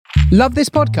Love this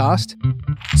podcast?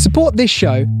 Support this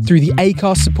show through the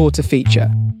Acast supporter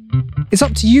feature. It's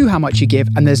up to you how much you give,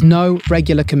 and there's no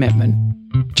regular commitment.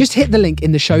 Just hit the link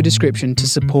in the show description to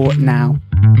support now.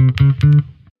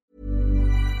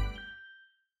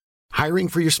 Hiring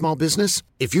for your small business?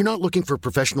 If you're not looking for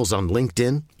professionals on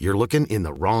LinkedIn, you're looking in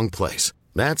the wrong place.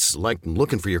 That's like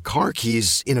looking for your car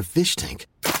keys in a fish tank.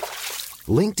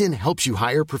 LinkedIn helps you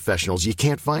hire professionals you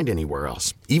can't find anywhere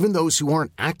else, even those who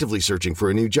aren't actively searching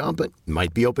for a new job but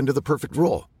might be open to the perfect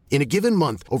role. In a given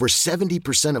month, over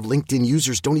 70% of LinkedIn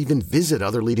users don't even visit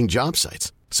other leading job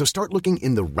sites. So start looking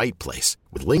in the right place.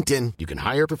 With LinkedIn, you can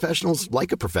hire professionals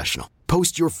like a professional.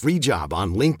 Post your free job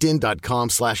on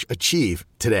linkedin.com/achieve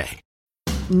today.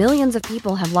 Millions of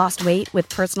people have lost weight with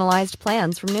personalized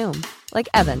plans from Noom. Like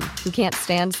Evan, who can't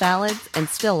stand salads and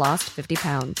still lost 50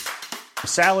 pounds.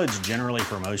 Salads generally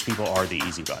for most people are the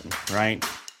easy button, right?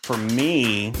 For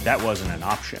me, that wasn't an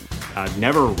option. I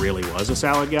never really was a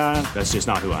salad guy. That's just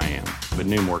not who I am. But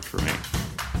Noom worked for me.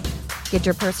 Get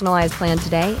your personalized plan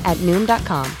today at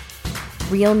Noom.com.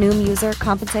 Real Noom user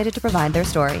compensated to provide their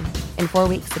story. In 4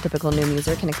 weeks, the typical Noom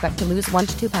user can expect to lose 1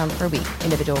 to 2 pounds per week.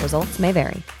 Individual results may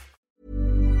vary.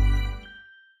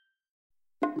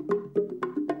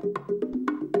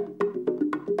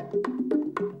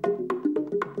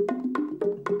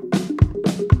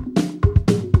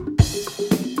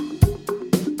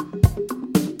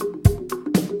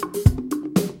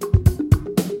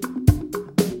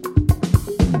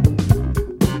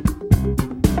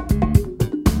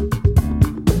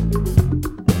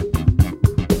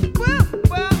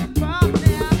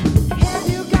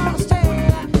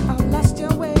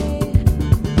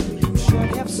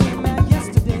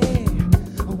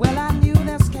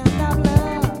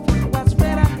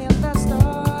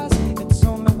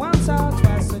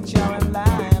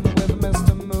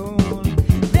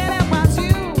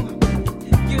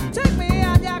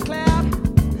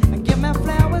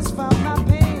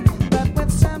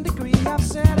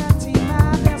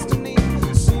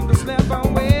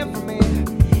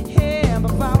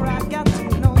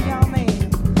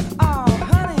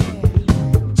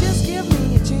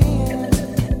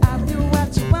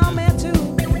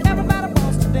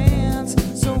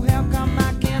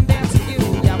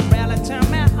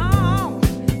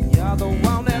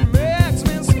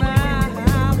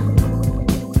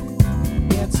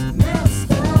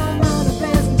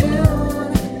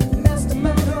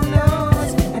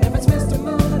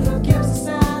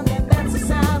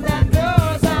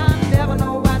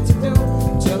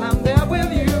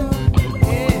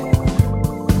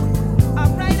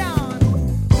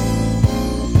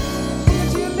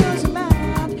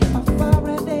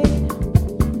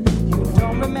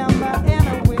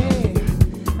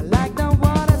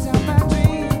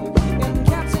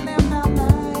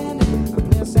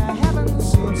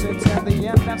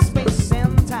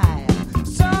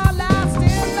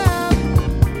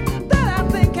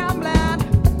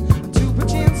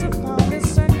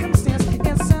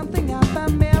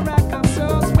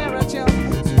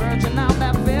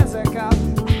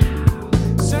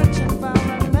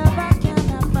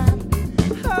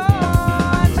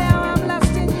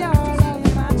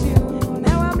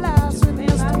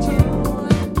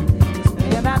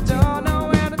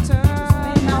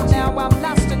 Now I'm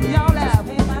lost in your love.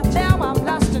 Now I'm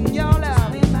lost in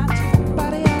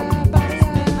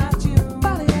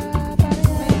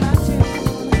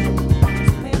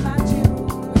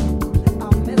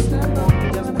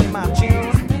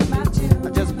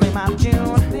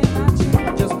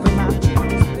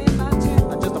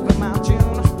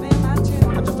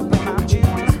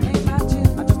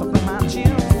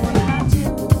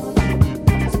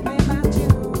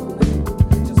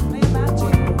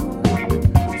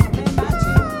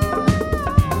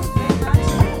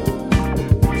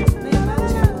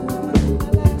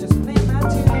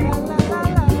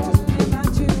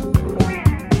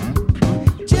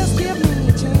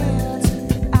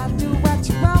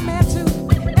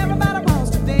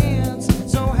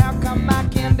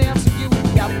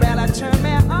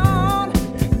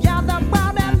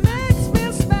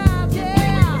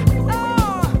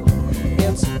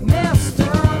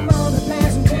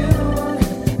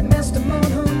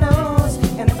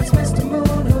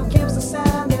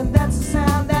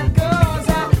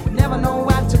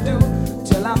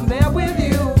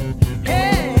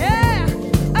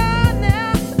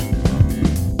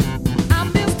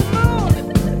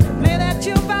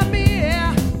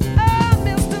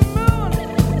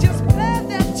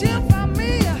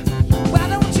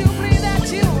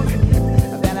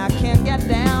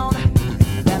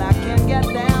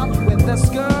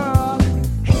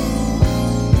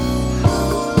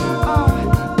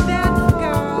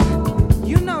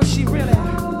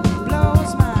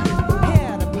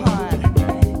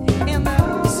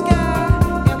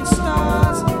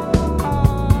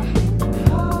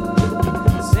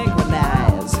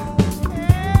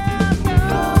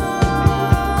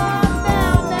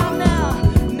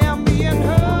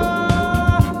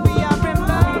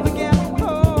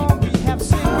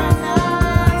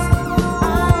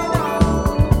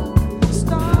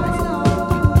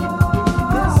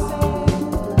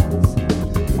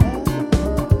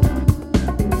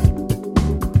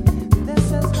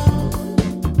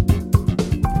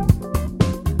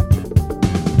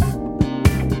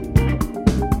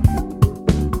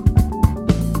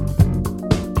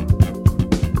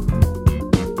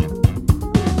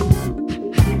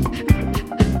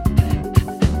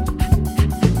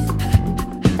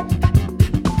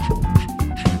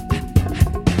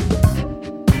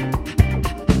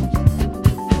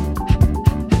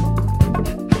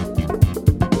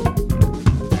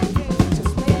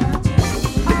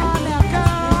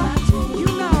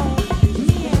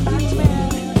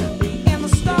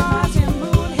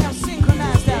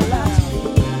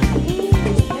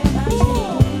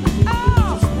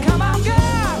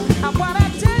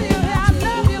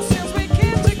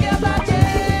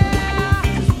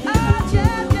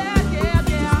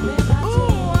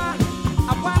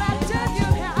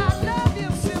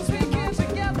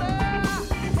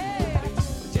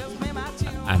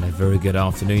And a very good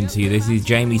afternoon to you. This is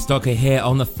Jamie Stocker here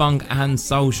on the Funk and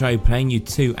Soul Show, playing you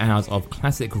 2 hours of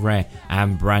classic, rare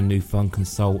and brand new funk and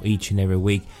soul each and every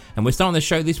week. And we're starting the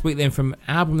show this week then from an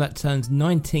album that turns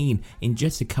 19 in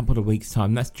just a couple of weeks'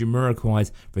 time. That's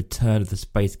Jamiroquai's Return of the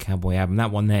Space Cowboy album.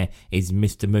 That one there is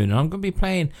Mr. Moon. And I'm going to be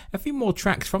playing a few more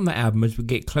tracks from that album as we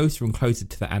get closer and closer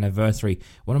to the anniversary.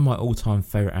 One of my all-time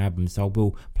favourite albums, so I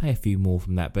will play a few more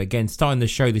from that. But again, starting the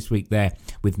show this week there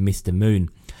with Mr.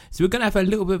 Moon. So we're going to have a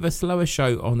little bit of a slower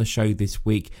show on the show this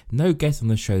week. No guests on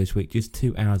the show this week, just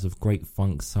 2 hours of great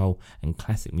funk, soul and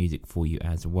classic music for you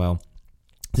as well.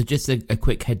 So just a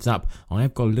quick heads up, I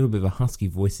have got a little bit of a husky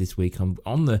voice this week. I'm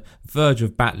on the verge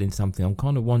of battling something. I'm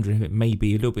kind of wondering if it may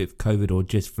be a little bit of COVID or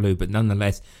just flu, but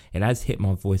nonetheless, it has hit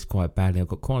my voice quite badly. I've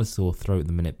got quite a sore throat at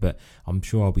the minute, but I'm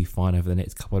sure I'll be fine over the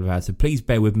next couple of hours. So please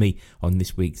bear with me on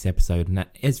this week's episode. And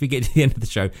as we get to the end of the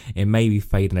show, it may be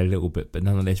fading a little bit, but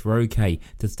nonetheless, we're okay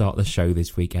to start the show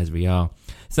this week as we are.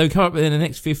 So coming up in the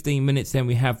next 15 minutes, then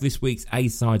we have this week's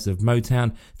A-sides of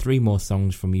Motown. 3 more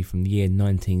songs from you from the year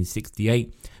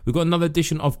 1968. We've got another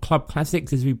edition of Club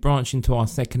Classics as we branch into our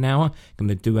second hour. I'm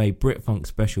going to do a Brit Funk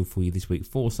special for you this week.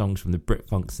 4 songs from the Brit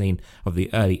Funk scene of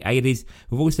the early 80s.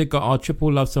 We've also got our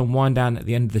Triple Love Song wind down at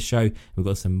the end of the show. We've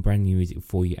got some brand new music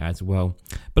for you as well.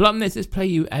 But up next, let's play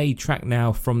you a track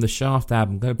now from the Shaft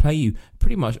album. I'm going to play you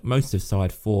pretty much most of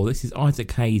side 4. This is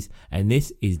Isaac Hayes and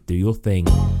this is Do Your Thing.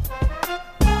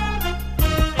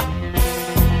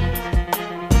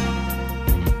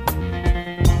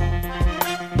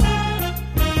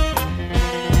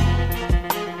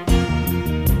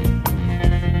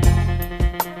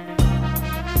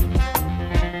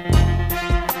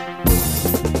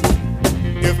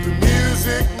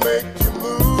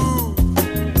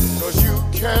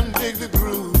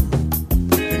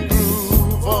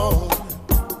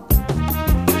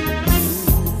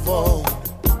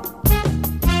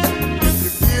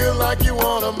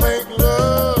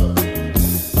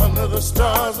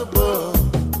 Stars above,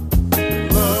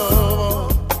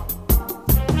 love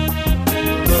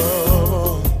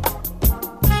on.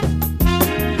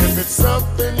 If it's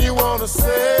something you want to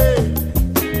say,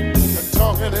 and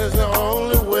talking is the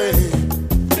only way,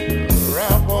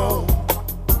 rap on,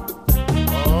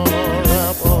 oh,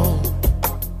 rap on.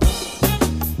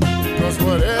 'Cause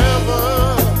whatever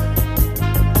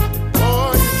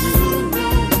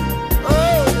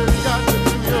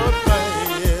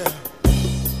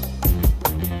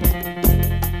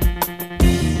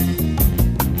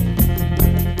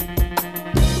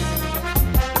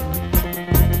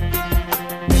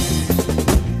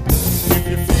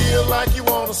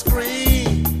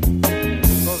scream,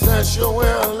 'cause that's your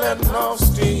way of letting off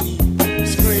steam.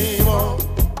 Scream on,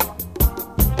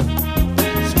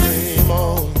 scream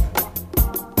on.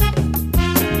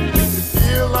 If you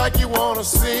feel like you wanna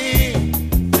sing,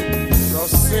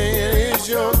 'cause singing is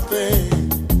your thing.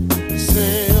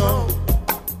 Sing on,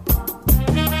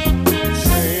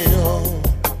 sing on.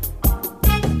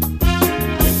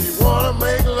 If you wanna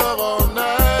make love all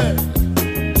night,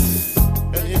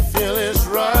 and you feel it's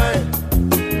right,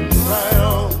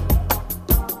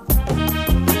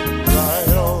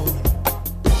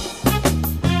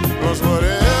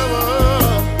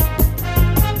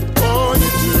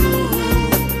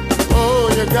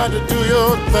 got to do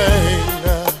your thing.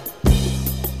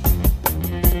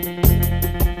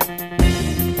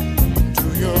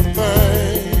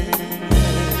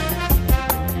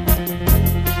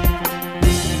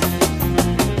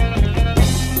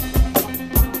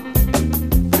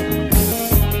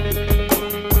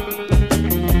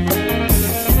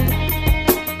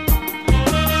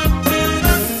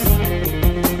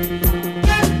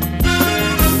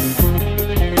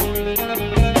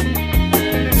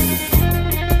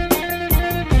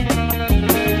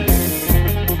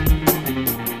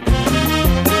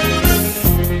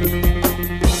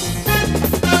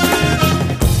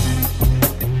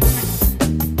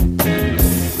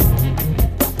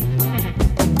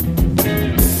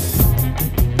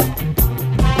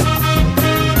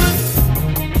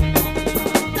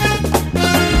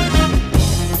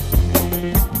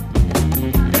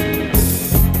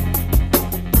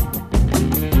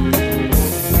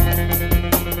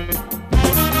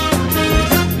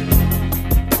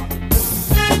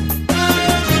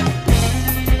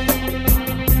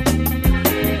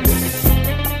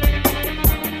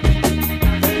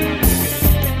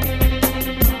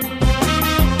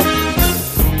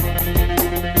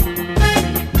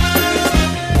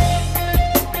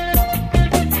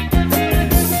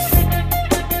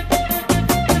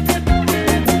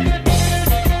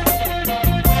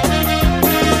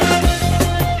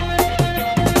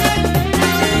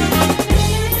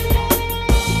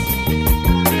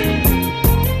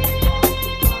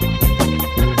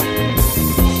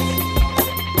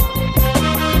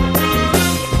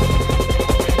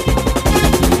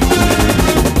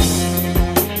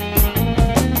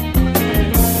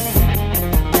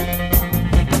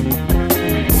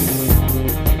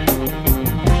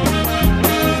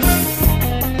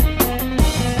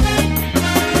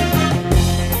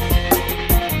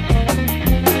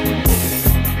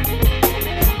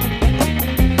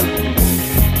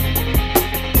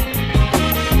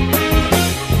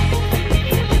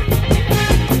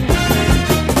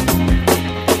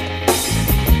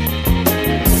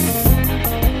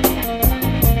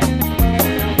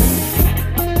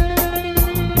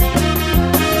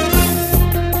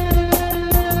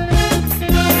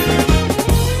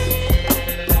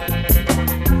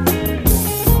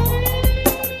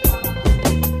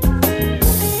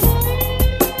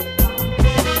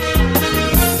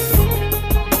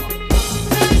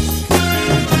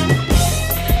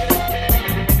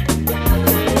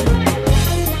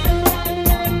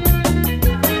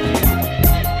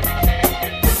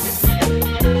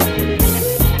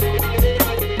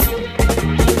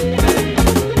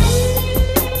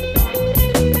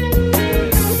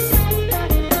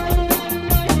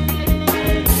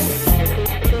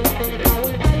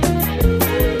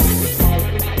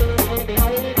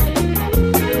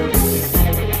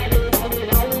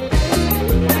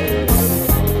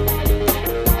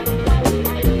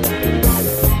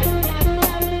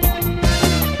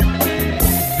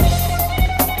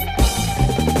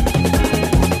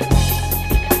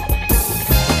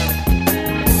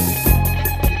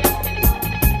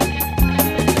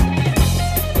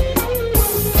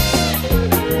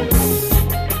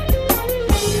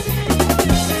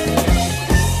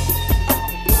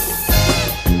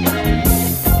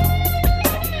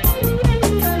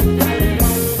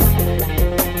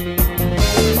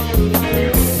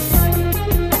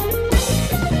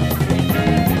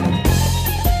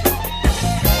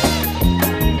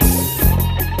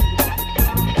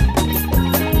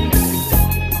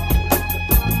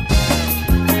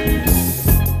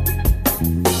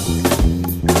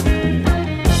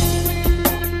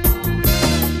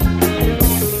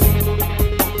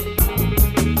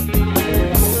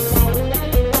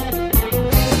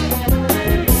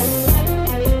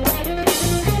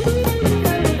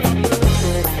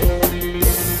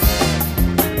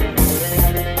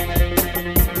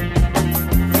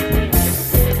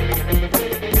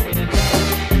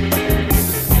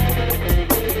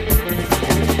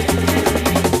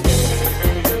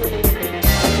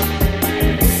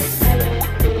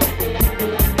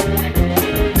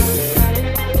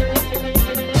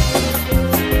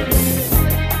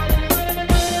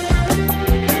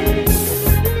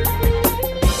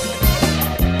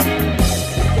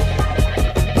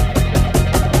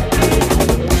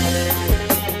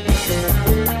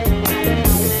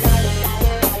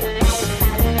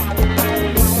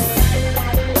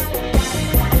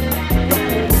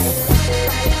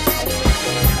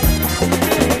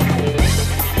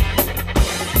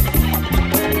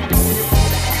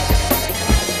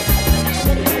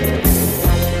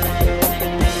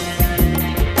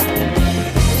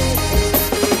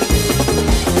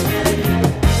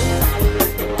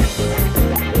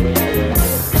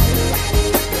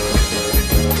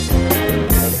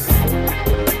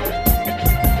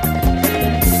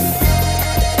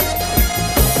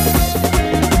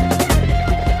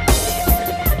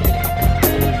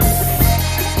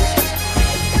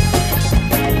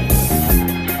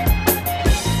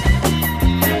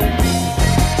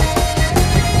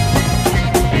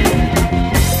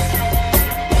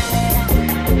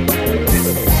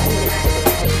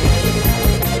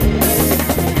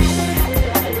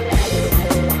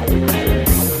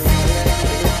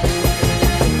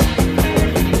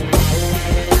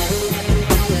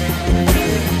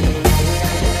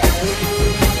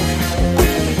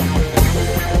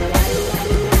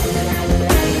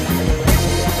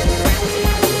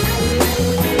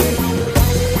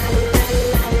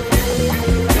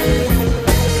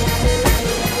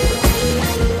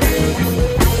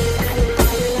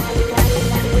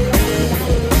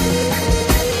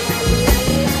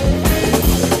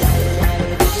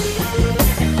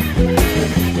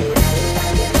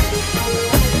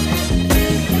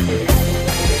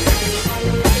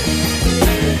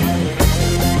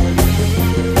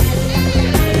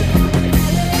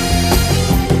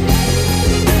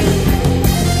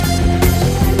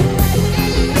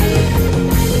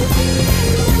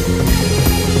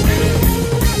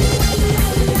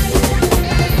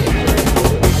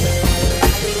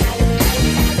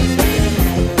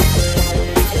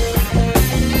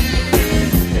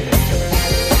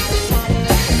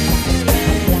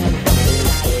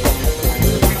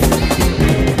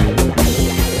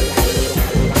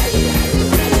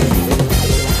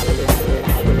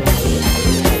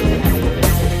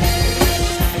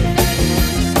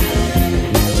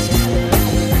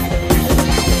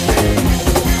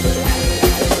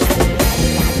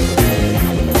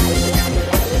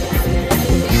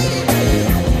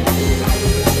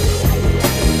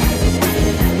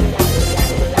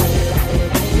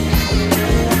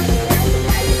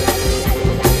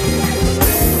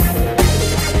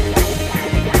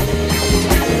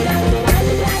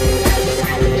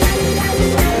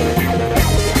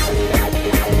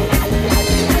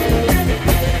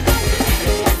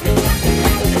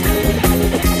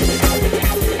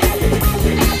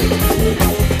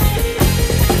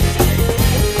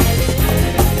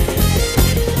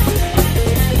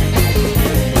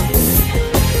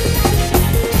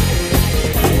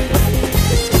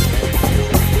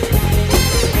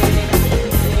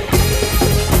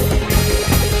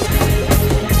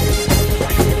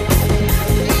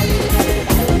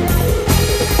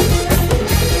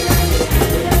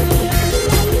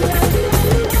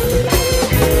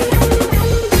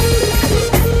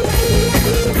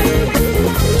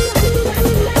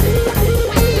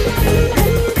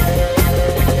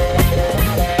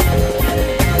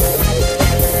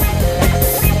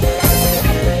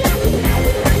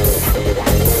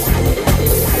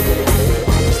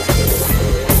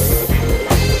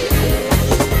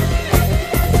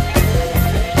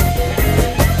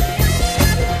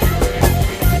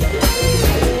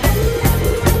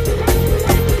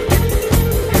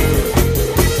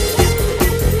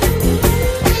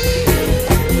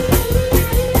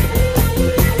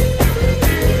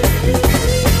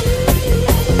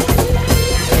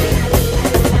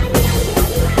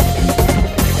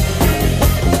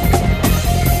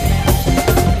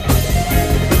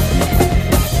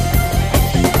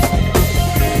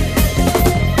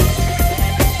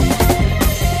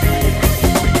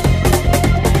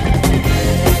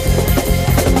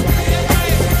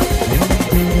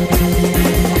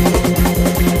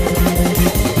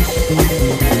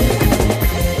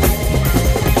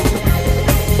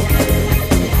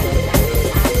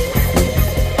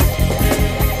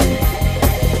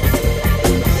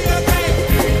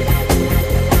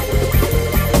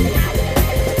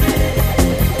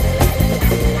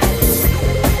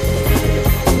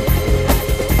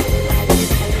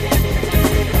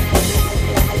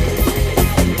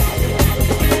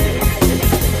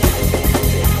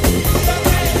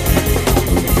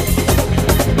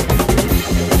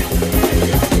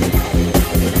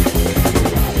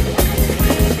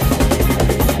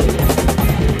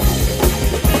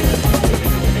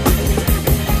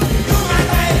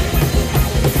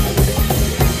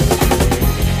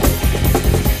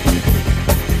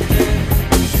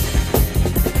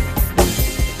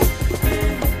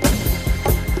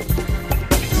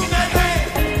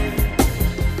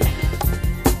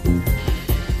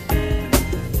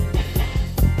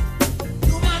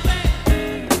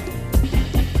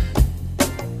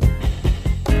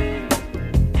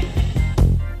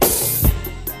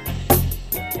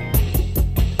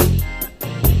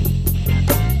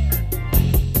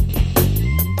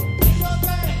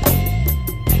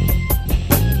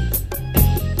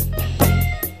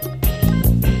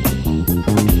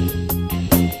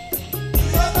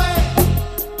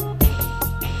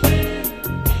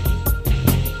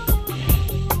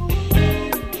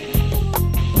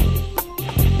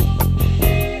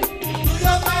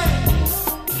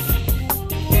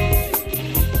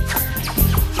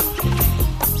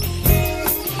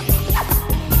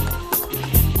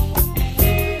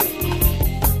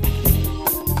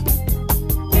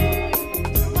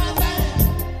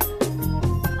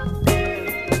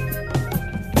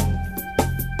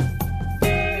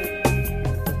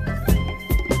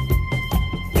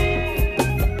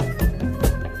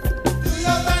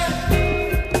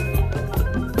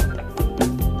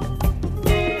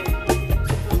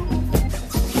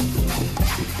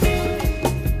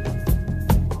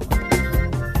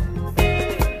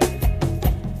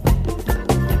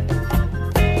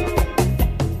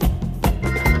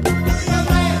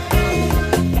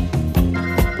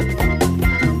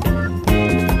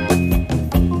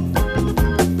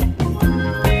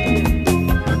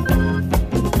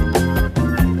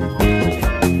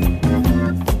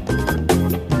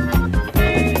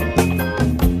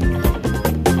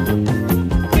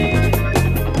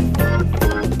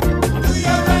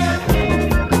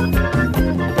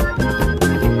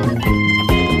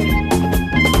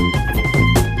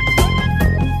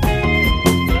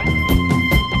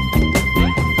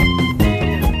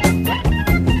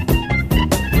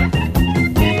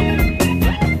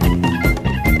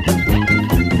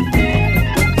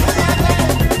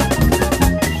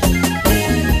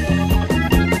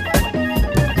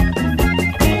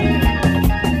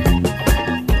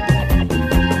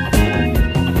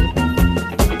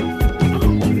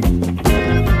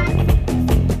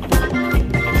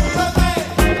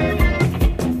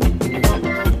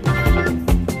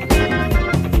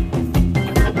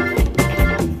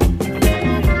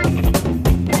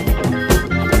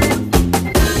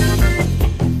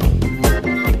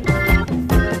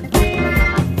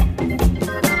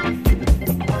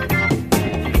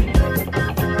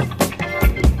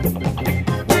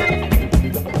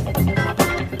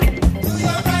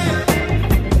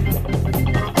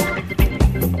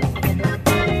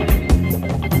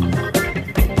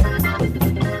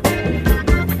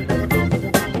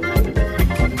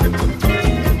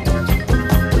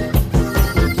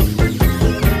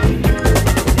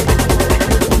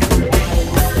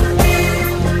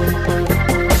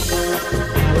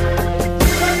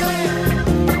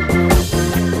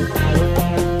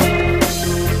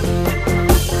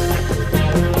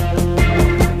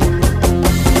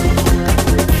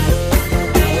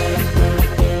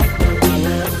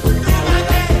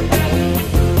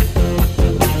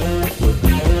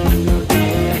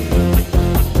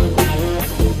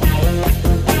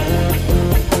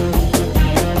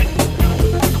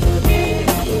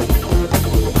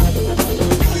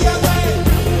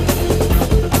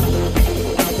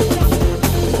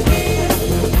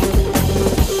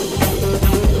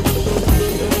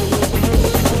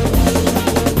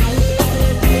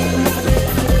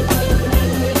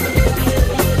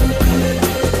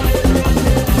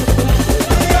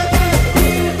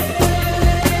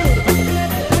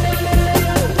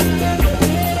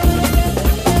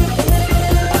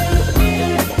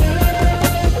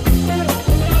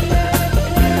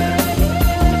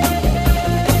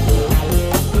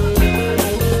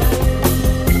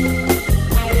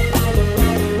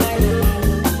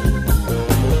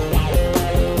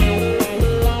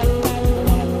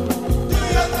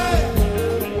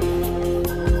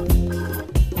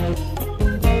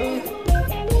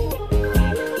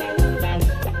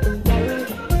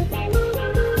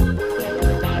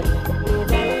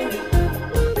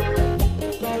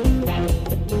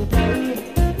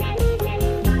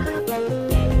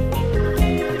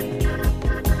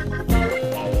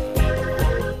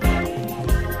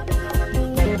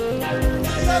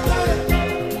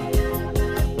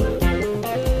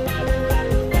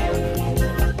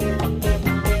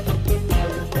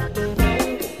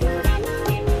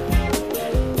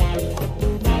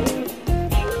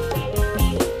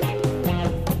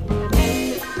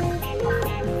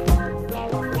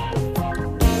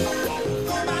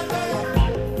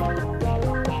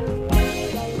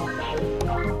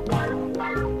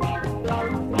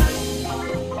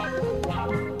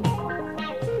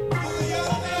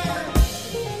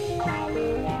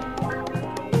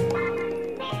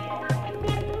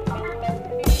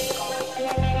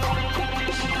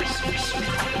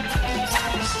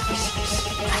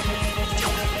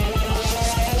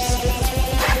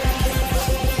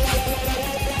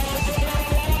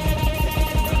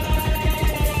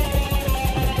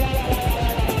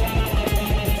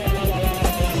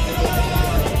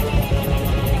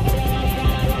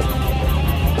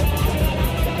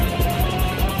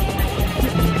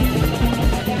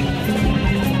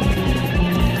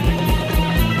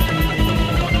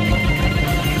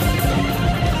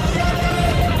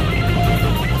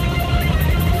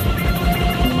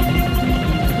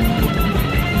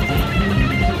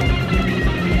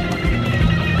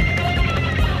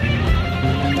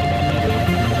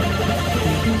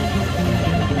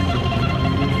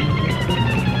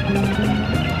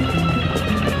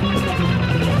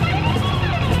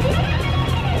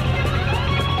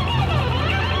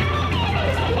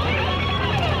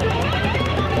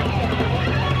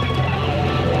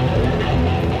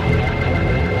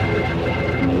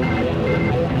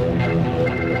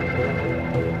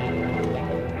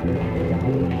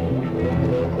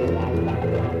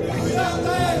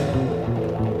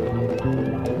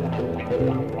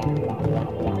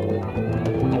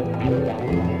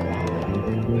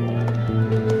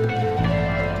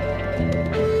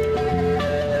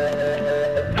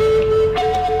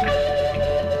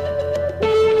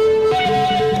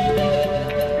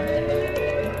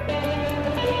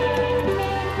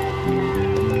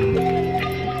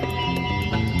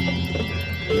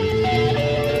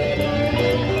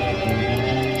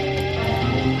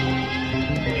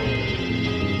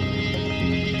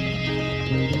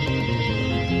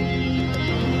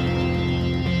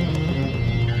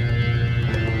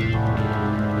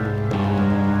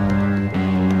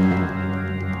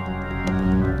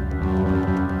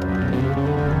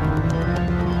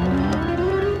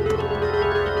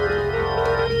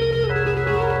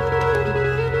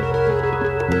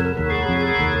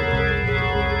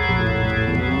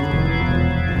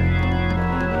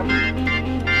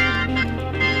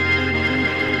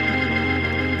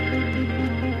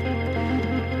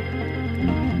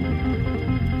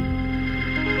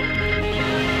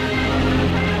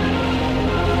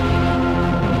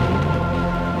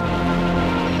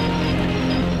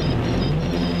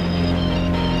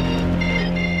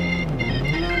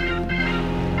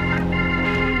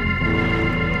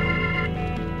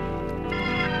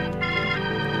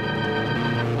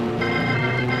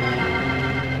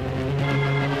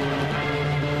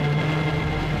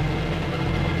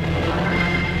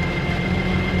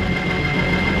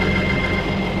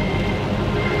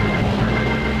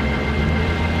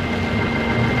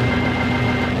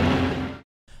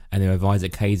 with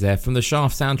Isaac Hayes there from the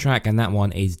Shaft soundtrack, and that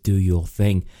one is Do Your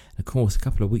Thing. Of course, a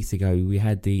couple of weeks ago we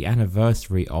had the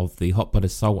anniversary of the Hot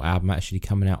Blooded Soul album actually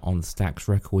coming out on Stax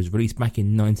Records, released back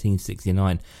in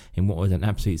 1969 in what was an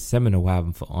absolute seminal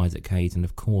album for Isaac Hayes, and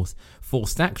of course for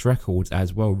Stax Records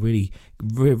as well, really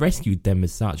rescued them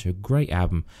as such. A great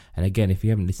album, and again, if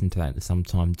you haven't listened to that at some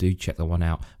time, do check that one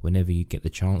out whenever you get the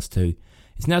chance to.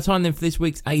 It's now time then for this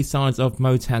week's A-Sides of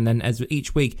Motown. Then, as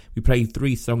each week, we play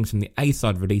 3 songs from the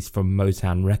A-side release from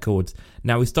Motown Records.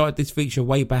 Now, we started this feature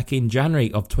way back in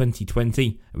January of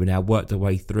 2020, and we now worked our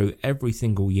way through every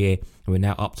single year, and we're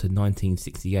now up to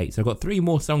 1968. So I've got 3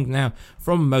 more songs now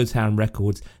from Motown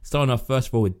Records, starting off first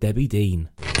of all with Debbie Dean.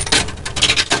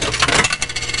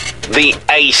 The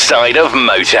A-Side of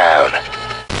Motown.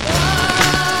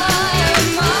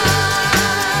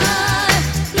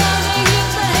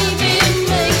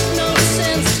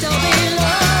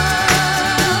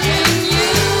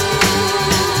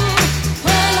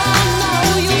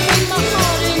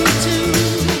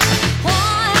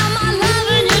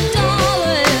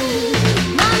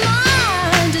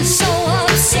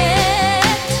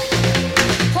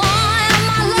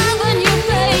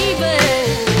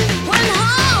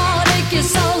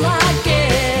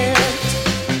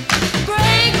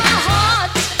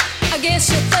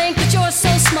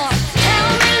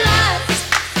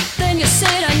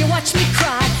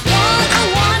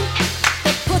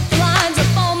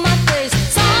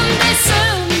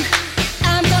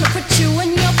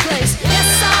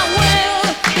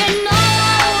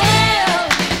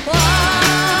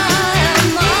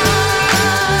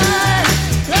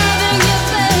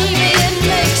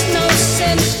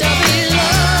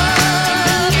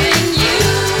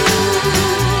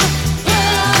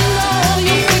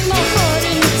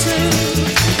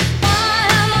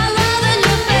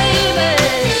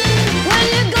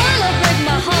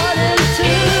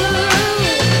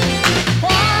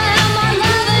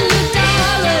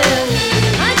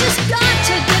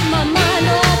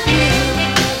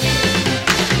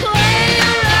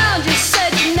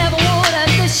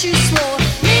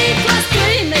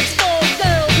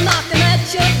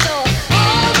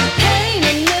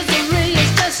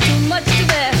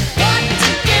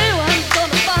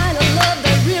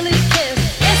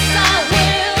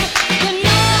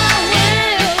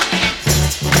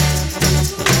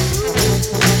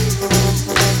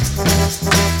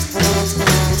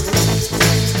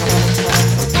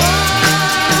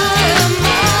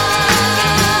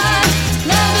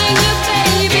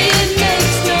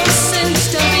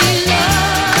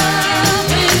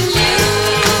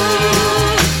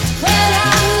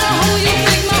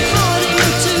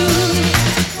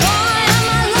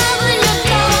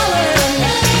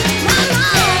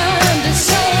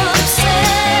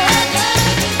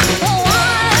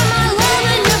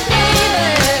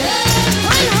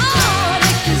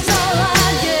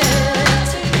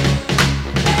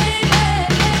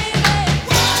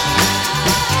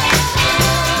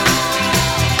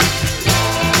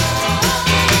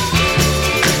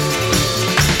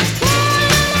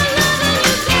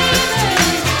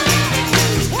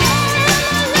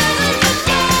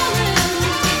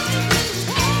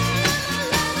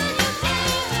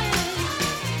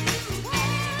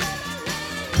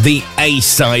 The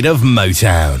A-Side of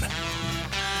Motown.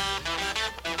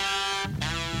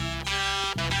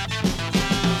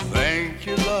 Thank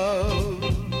you,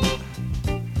 love.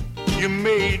 You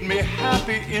made me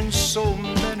happy in so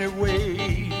many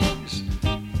ways.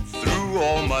 Through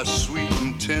all my sweet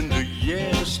and tender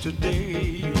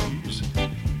yesterdays,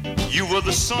 you were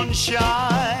the sunshine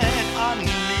I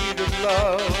needed,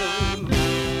 love.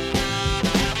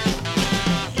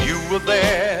 You were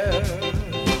there.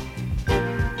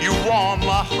 Warm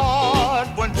my heart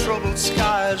when troubled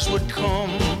skies would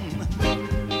come.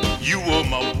 You were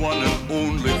my one and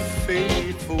only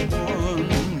faithful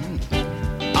one.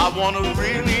 I want to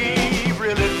really,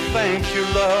 really thank you,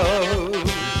 love.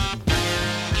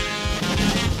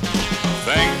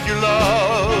 Thank you,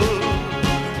 love.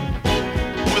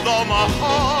 With all my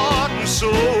heart and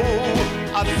soul,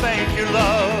 I thank you,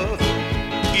 love.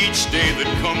 Each day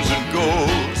that comes and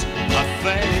goes, I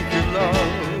thank you,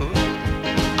 love.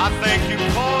 I thank you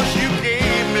 'cause you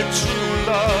gave me true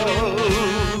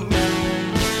love.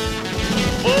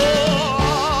 Oh,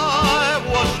 I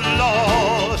was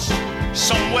lost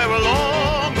somewhere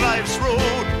along life's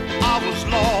road. I was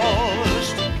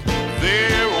lost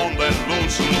there on that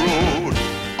lonesome road.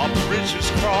 Our bridges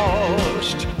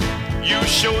crossed. You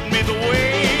showed me the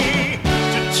way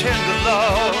to tender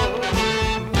love.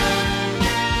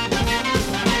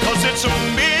 'Cause it's a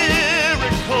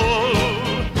miracle.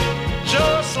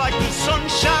 Just like the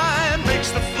sunshine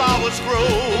makes the flowers grow,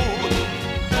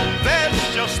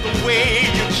 the way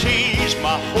you changed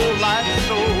my whole life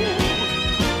so.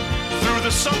 Through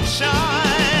the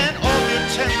sunshine of your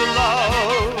tender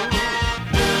love,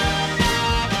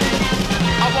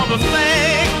 I want to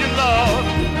thank you, love.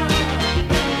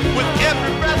 With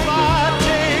every breath I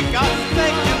take, I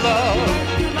thank you, love.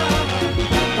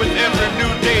 With every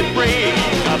new day break,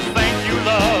 I thank you,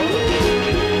 love.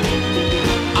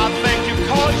 I thank you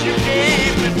 'cause you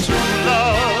gave me true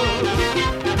love.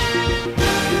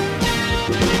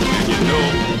 And you know,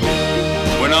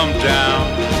 when I'm down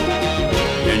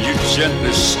and you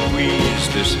gently squeeze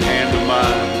this hand of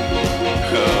mine,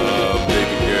 oh,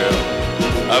 baby girl,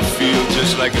 I feel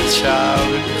just like a child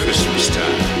at Christmas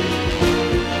time.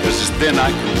 'Cause it's then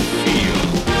I can feel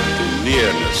the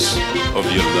nearness of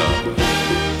your love.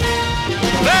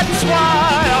 That's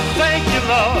why I thank you,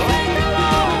 love.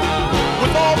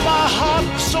 With all my heart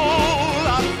and soul,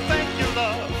 I thank you,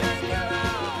 love.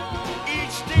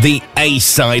 The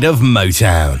A-side of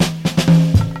Motown.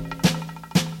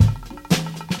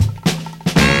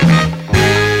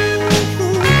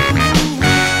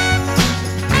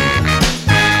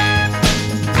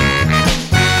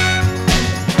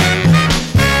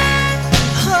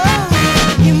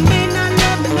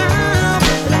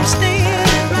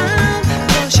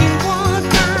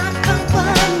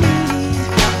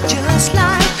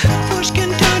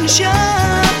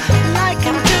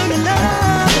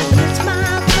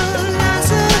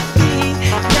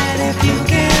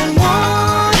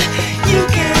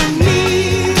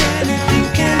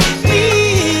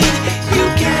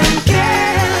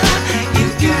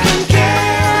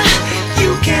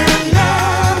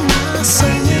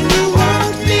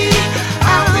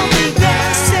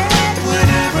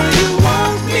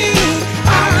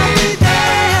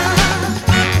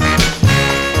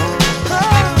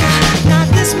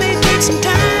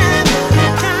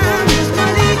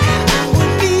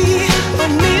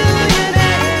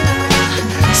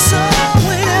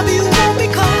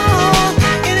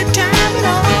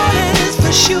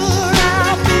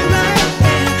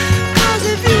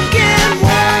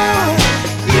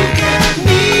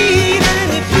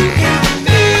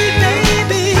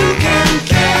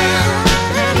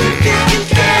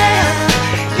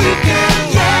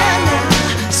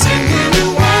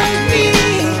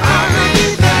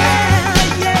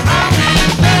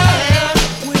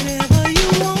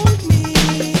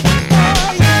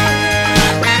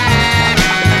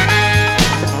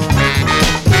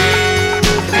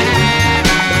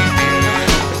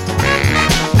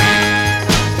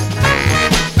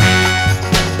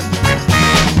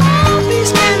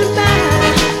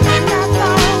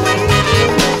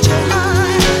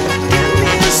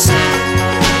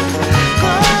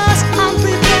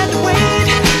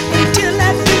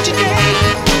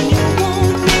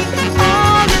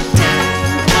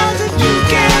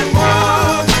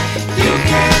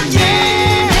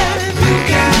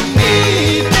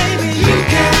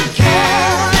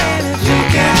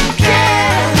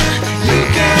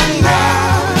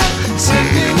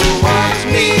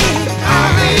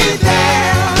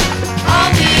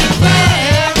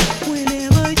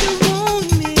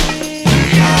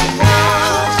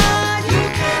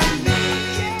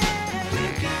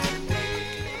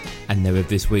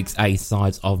 This week's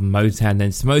A-sides of Motown,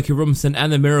 then Smokey Robinson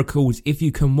and the Miracles, If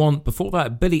You Can Want. Before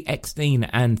that, Billy Eckstine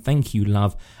and Thank You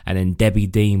Love, and then Debbie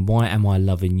Dean, Why Am I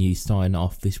Loving You, starting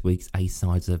off this week's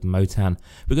A-sides of Motown.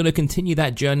 We're going to continue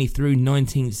that journey through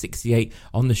 1968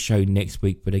 on the show next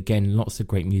week, but again, lots of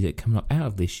great music coming up out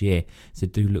of this year, so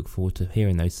do look forward to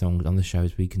hearing those songs on the show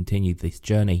as we continue this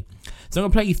journey. So I'm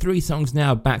going to play you 3 songs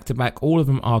now back to back. All of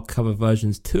them are cover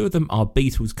versions. 2 of them are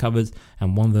Beatles covers,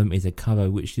 and one of them is a cover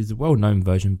which is a well-known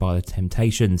version by The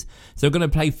Temptations. So we're going to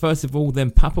play first of all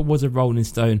then Papa Was a Rolling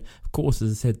Stone. Of course,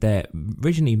 as I said, they're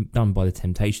originally done by The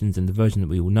Temptations and the version that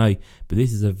we all know, but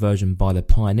this is a version by the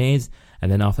Pioneers.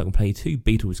 And then after, I'm going to play 2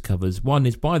 Beatles covers. One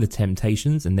is by The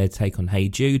Temptations and their take on Hey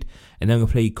Jude, and then I'm going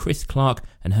to play Chris Clark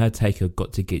and her take of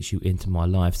Got to Get You Into My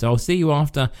Life. So I'll see you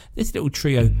after this little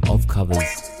trio of covers.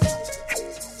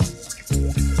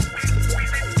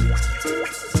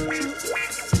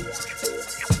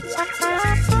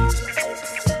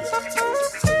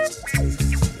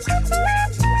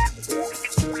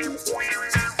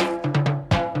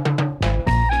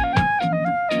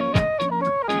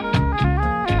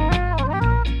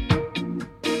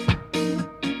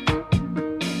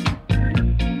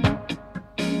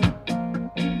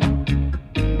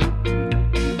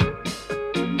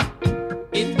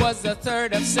 The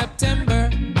 3rd of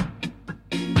September,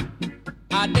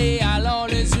 a day I'll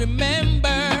always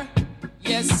remember.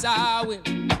 Yes, I will,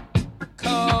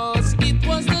 'cause it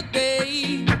was the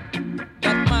day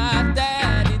that my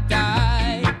daddy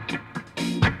died.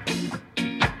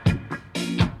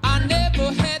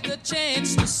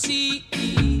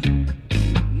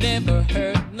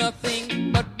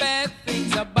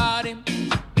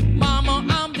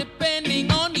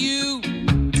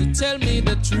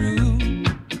 true.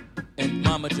 And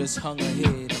mama just hung her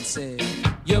head and said,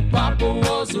 your papa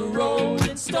was a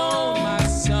rolling stone, my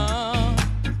son.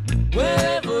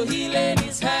 Wherever he laid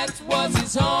his hat was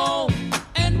his home.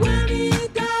 And when he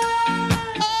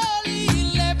died, all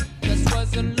he left us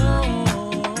was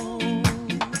alone.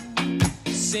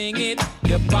 Sing it,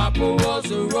 your papa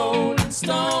was a rolling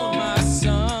stone, my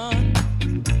son.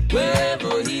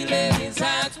 Wherever he laid his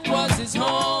hat was his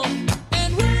home.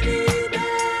 And when he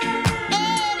died,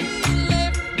 all he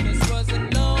left us was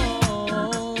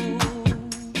alone.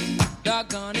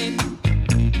 Doggone it.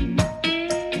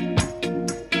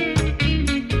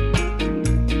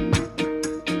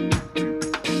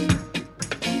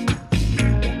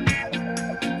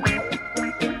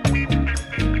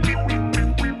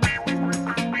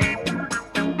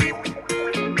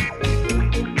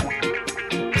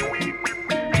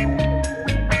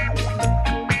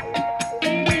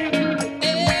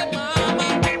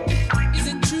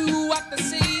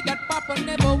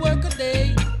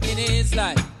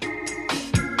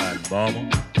 Mama,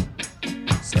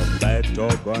 some bad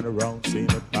talk going around saying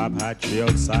that Pop had 3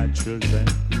 outside children,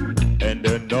 and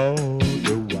they know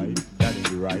the right, that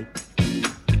is right.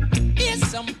 Yes,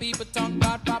 some people talk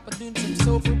about Papa doing some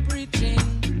soulful preaching,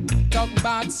 talking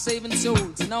about saving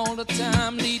souls and all the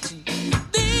time leeching,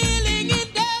 dealing in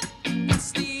death and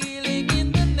stealing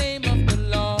in the name of the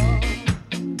Lord.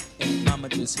 And Mama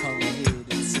just hung her head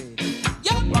and said,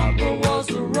 your Papa was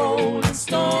a rolling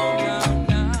stone.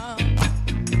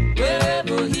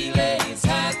 Wherever he laid his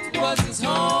hat was his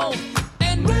home.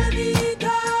 And when he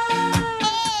died,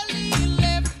 all he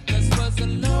left us was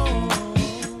alone.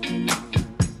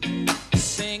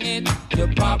 Sing it,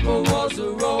 your papa was a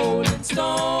rolling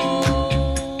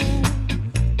stone.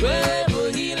 Wherever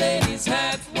he laid his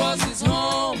hat was his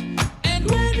home. And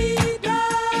when he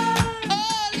died,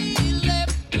 all he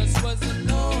left us was alone.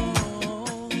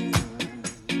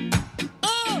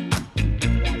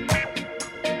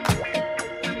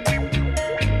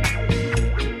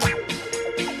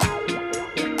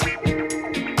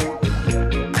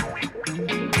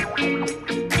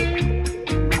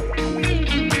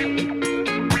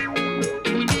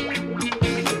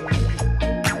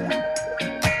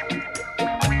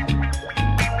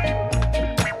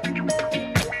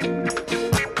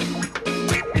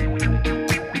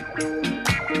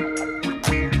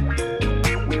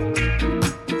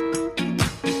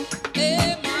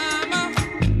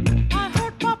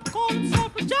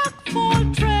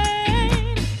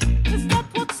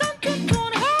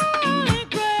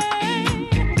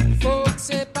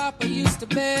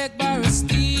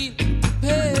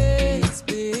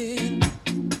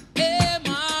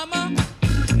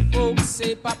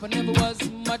 Papa never was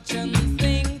much on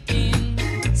thinking.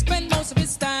 Spent most of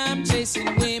his time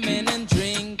chasing women and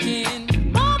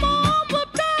drinking. Mama, I'm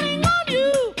depending on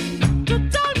you to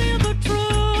tell me the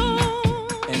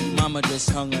truth. And Mama just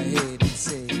hung her head and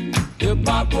said, your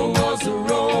Papa was a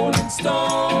rolling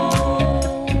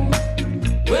stone.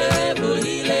 Wherever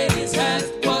he laid his hat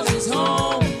was his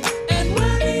home. And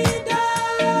when he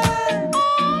died,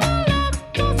 all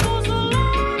left us was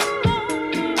alone.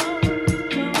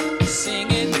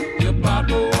 Singing, your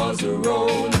Papa was a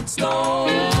rolling stone.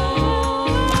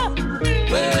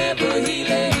 Wherever he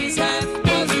laid his hat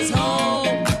was his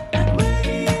home. And when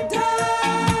he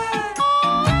died,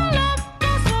 all left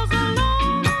us was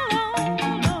alone.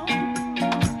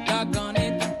 Doggone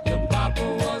it, your Papa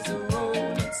was a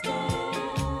rolling stone.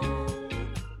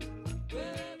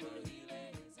 Wherever he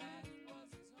laid his hat was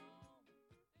his home.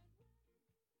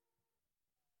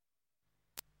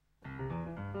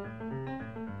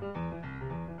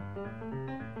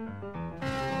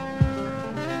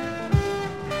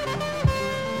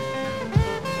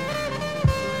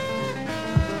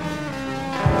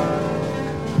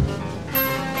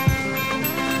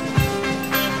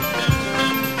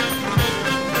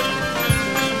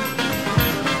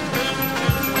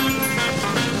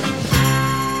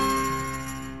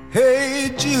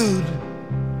 Hey Jude,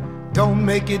 don't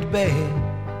make it bad.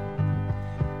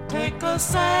 Take a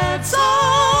sad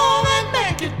song and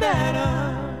make it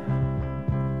better.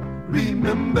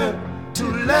 Remember to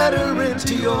let her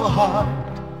into your heart.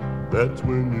 That's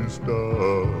when you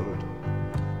start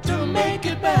to make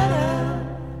it better.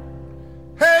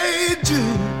 Hey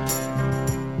Jude,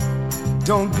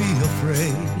 don't be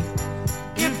afraid.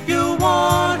 If you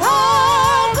want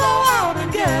her, go out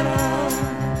and get her.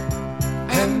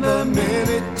 And the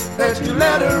minute that you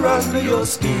let her under your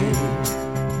skin,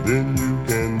 then you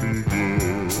can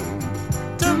begin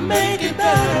to make it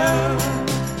better.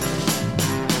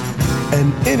 And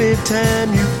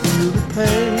anytime you feel the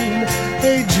pain,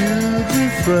 hey Jude,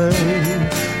 refrain.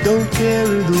 Don't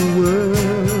carry the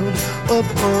world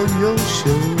upon your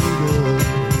shoulder.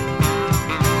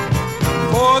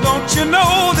 For don't you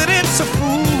know that it's a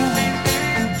fool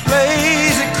who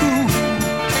plays it cool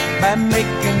by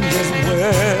making his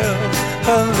world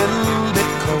a little bit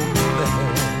colder.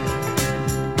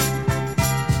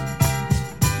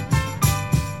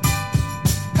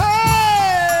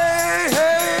 Hey,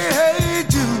 hey, hey,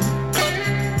 Jude,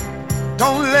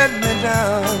 don't let me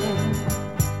down.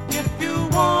 If you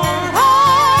want,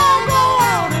 I'll go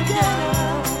out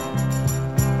again.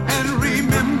 And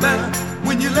remember,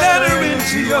 when you let her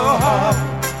into your heart,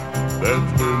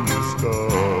 that's when you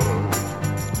start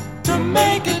to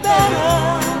make it better.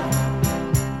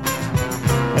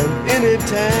 And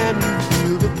anytime you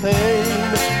feel the pain,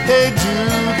 hey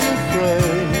Jude,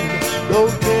 refrain.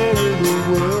 Don't carry the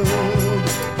world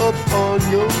upon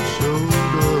your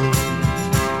shoulders.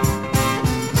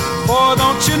 For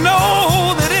don't you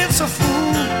know that it's a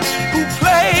fool who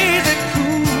plays it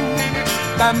cool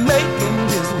by making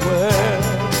his world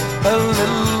a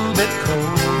little bit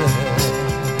colder.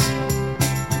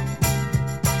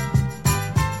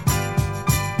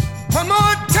 One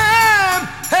more time,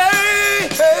 hey,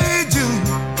 hey Jude,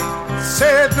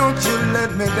 said don't you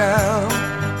let me down.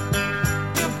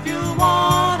 If you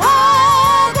want,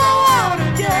 I'll go out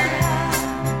again.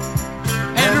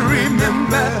 And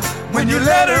remember, when you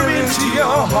let her into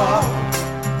your heart,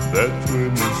 that's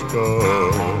when you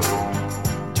start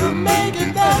to make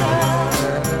it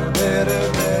better,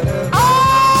 better, better. Oh!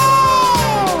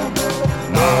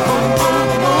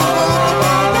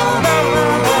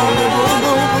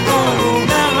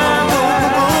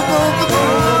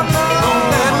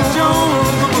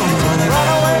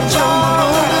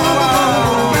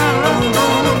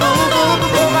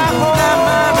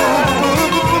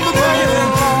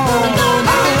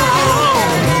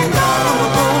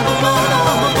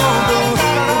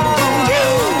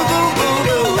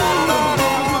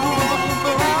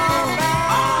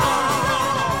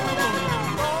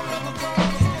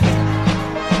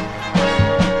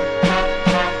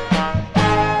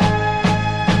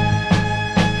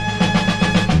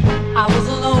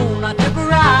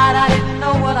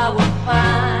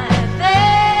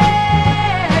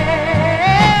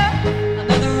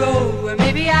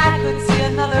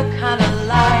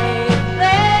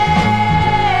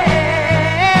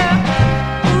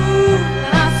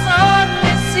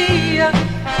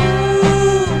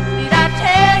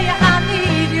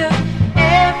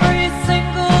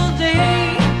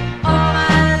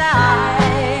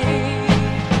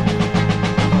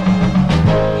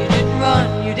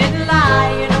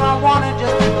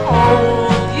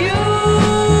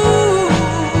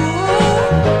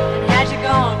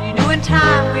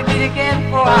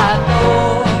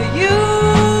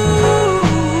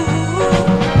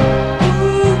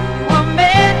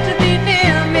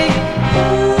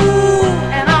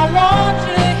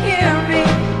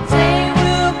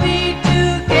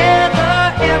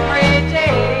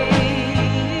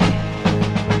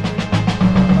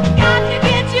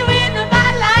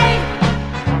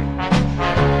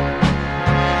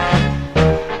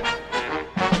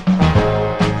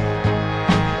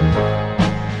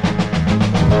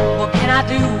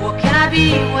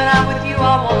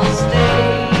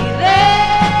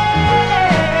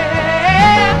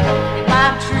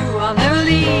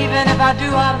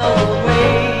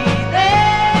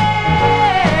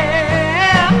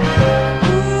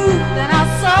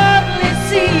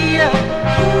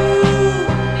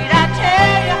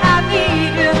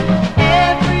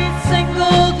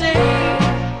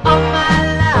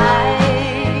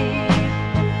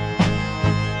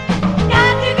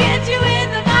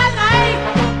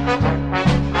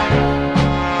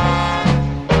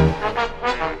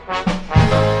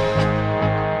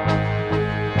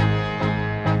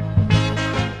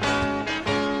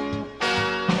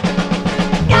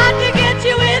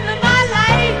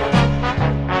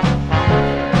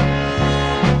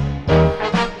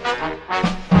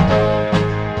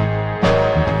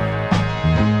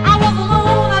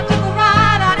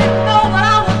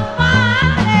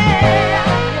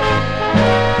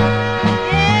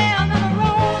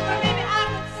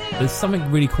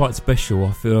 something really quite special,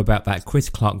 I feel, about that Chris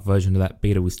Clark version of that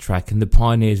Beatles track and the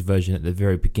Pioneers version at the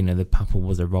very beginning of The Papa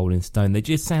Was a Rolling Stone. They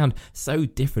just sound so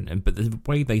different, but the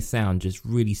way they sound just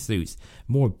really suits.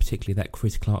 More particularly that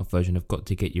Chris Clark version of Got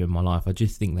to Get You in My Life. I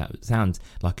just think that sounds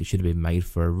like it should have been made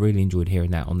for. I really enjoyed hearing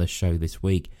that on the show this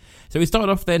week. So we started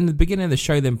off then at the beginning of the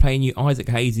show then playing you Isaac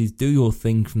Hayes' Do Your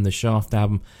Thing from the Shaft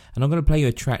album, and I'm going to play you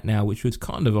a track now which was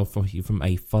kind of off of you from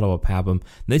a follow-up album.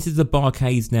 This is the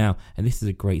Bar-Kays now, and this is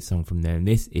a great song from them.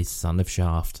 This is Son of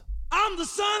Shaft. I'm the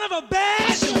son of a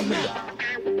bad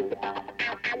showman.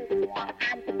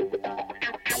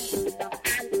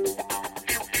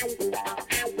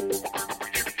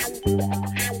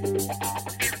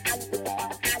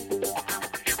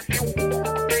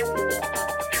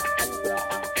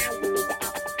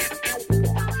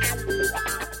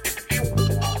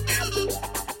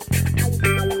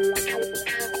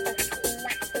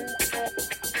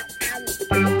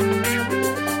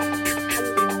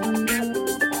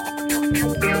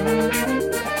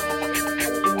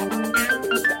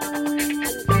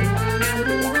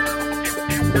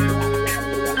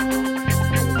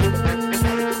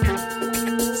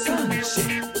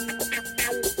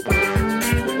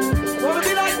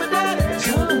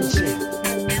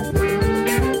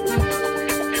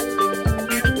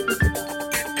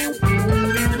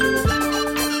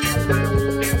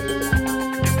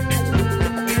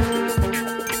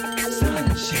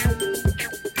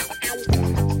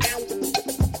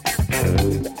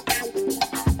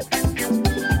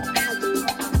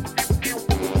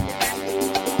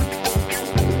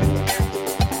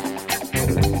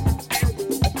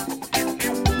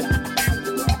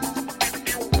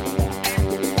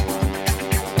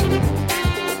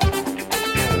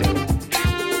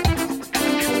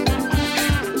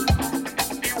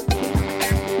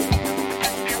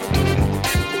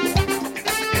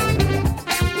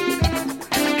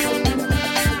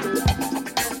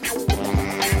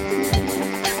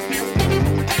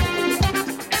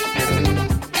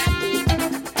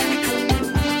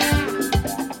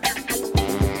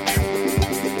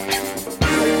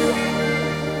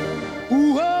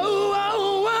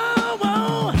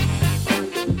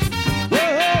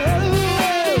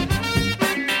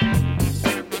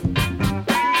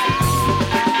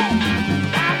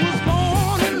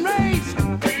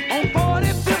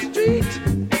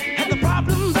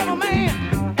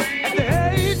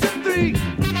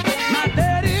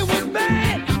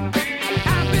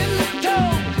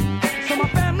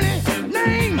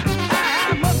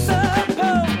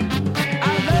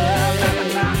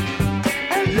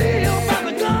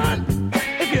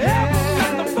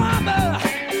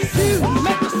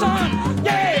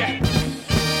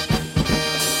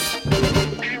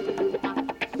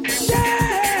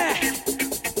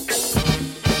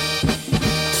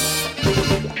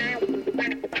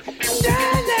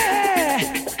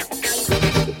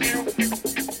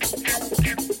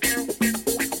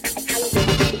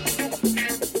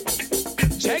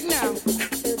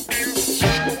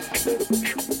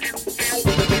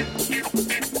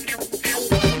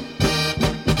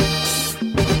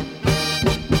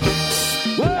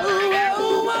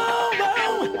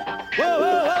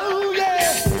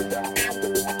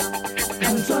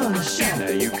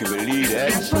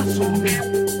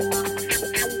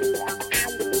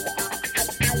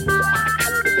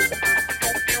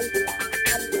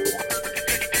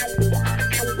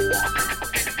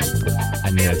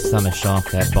 Son of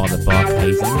Shaft there by the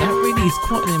Bar-Kays, and that really is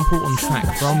quite an important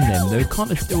track from them. They're kind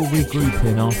of still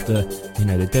regrouping after,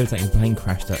 the devastating plane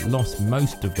crash that lost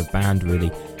most of the band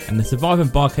really, and the surviving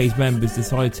Bar-Kays members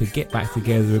decided to get back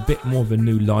together, a bit more of a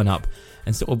new lineup,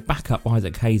 and sort of back up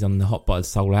Isaac Hayes on the Hot Buttered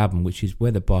Soul album, which is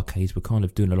where the Bar-Kays were kind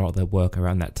of doing a lot of their work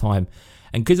around that time.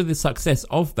 And because of the success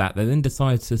of that, they then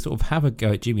decided to sort of have a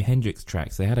go at Jimi Hendrix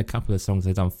tracks. They had a couple of songs,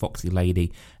 they'd done Foxy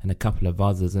Lady and a couple of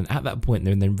others, and at that point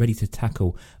they're then ready to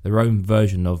tackle their own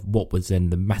version of what was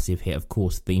then the massive hit, of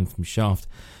course, theme from Shaft.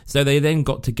 So they then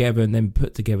got together and then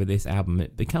put together this album.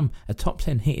 It became a top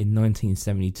 10 hit in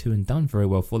 1972 and done very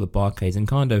well for the Bar-Kays, and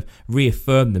kind of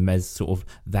reaffirmed them as sort of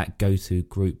that go-to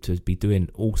group to be doing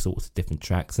all sorts of different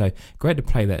tracks. So great to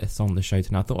play that song on the show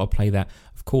tonight. I thought I'd play that,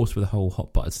 of course, with the whole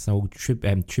Hot Buttered Soul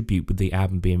tribute with the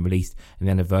album being released and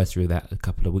the anniversary of that a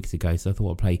couple of weeks ago. So I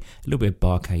thought I'd play a little bit of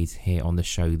Bar-Kays here on the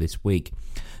show this week.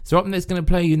 So up next, going to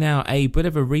play you now a bit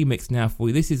of a remix now for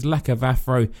you. This is Lack of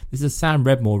Afro. This is a Sam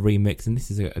Redmore remix, and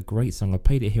this is a great song. I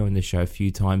played it here on the show a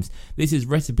few times. This is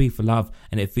Recipe for Love,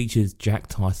 and it features Jack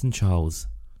Tyson Charles.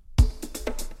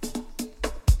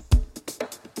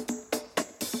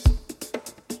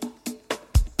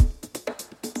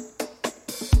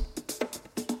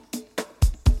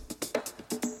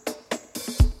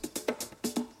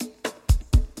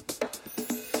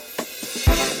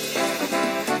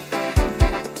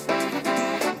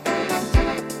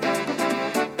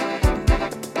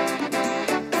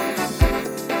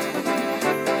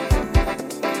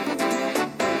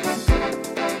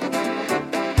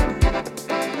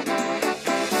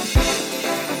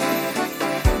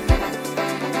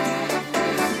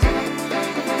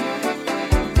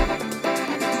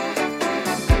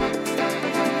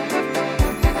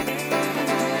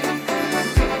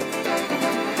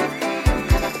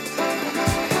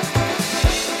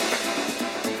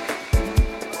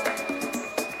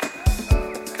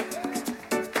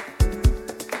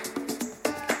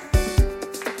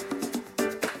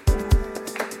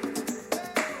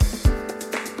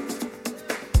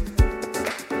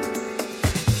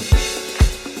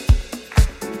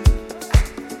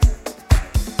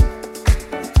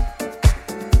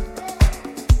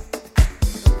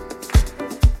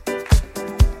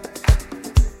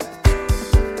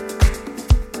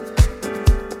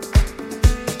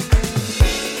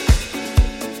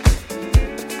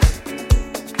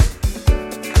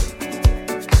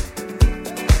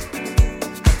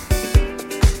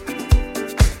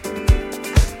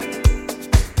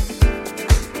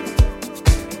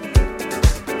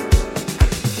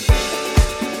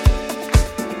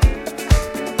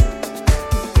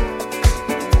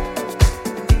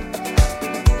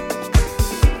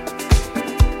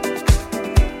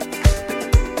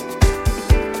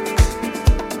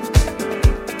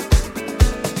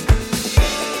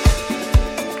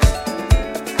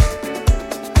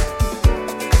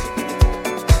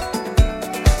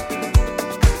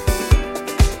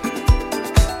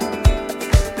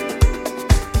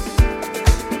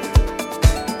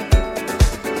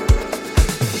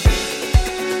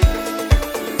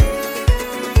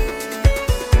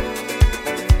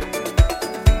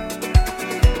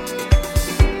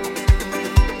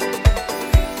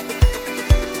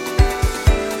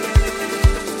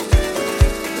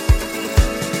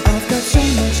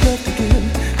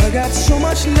 I got so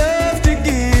much love to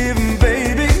give,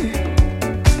 baby.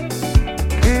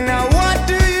 Now what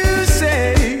do you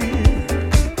say?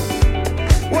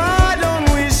 Why don't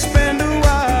we spend a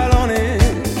while on it?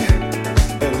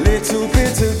 A little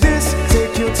bit of this,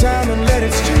 take your time and let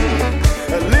it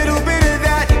stew. A little bit of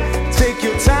that, take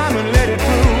your time and let it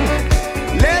brew.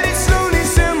 Let it slowly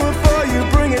simmer before you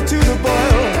bring it to the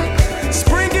boil.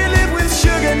 Sprinkle it with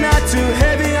sugar, not too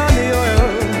heavy on the oil.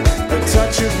 A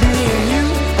touch of me and you,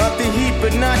 up the heat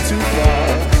but not too far.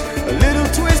 A little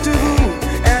twist of ooh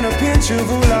and a pinch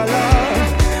of ooh la la.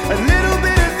 A little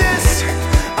bit of this,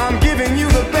 I'm giving you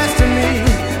the best of me.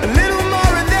 A little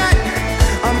more of that,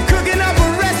 I'm cooking up a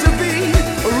recipe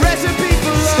for love.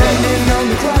 Standing on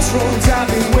the crossroads, I've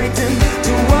been waiting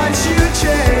to watch you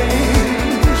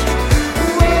change.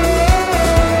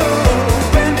 Whoa,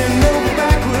 bending over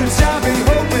backwards, I've been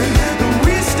hoping that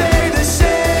we stay the same.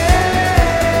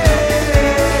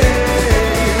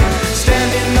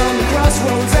 Standing on the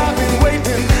crossroads, I've been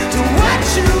waiting to watch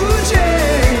you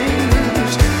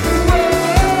change. Whoa,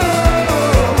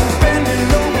 bending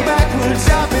over backwards,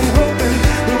 I've been hoping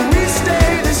that we stay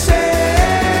the same.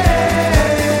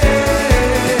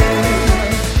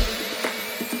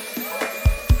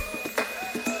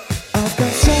 I've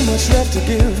got so much left to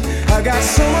give. I got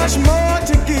so much more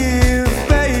to give,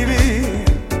 baby.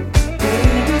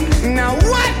 Now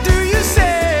what do you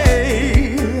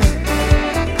say?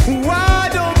 Why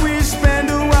don't we spend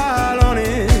a while on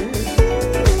it?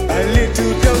 A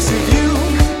little dose of you,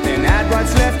 and add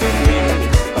what's left of me.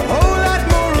 A whole lot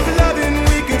more of loving,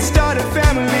 we could start a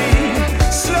family.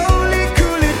 Slowly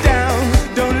cool it down,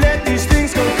 don't let these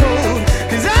things go cold.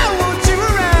 'Cause I want you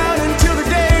around until the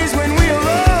days when we are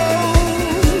old.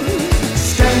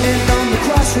 Standing on the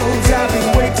crossroads, I've been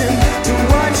waiting to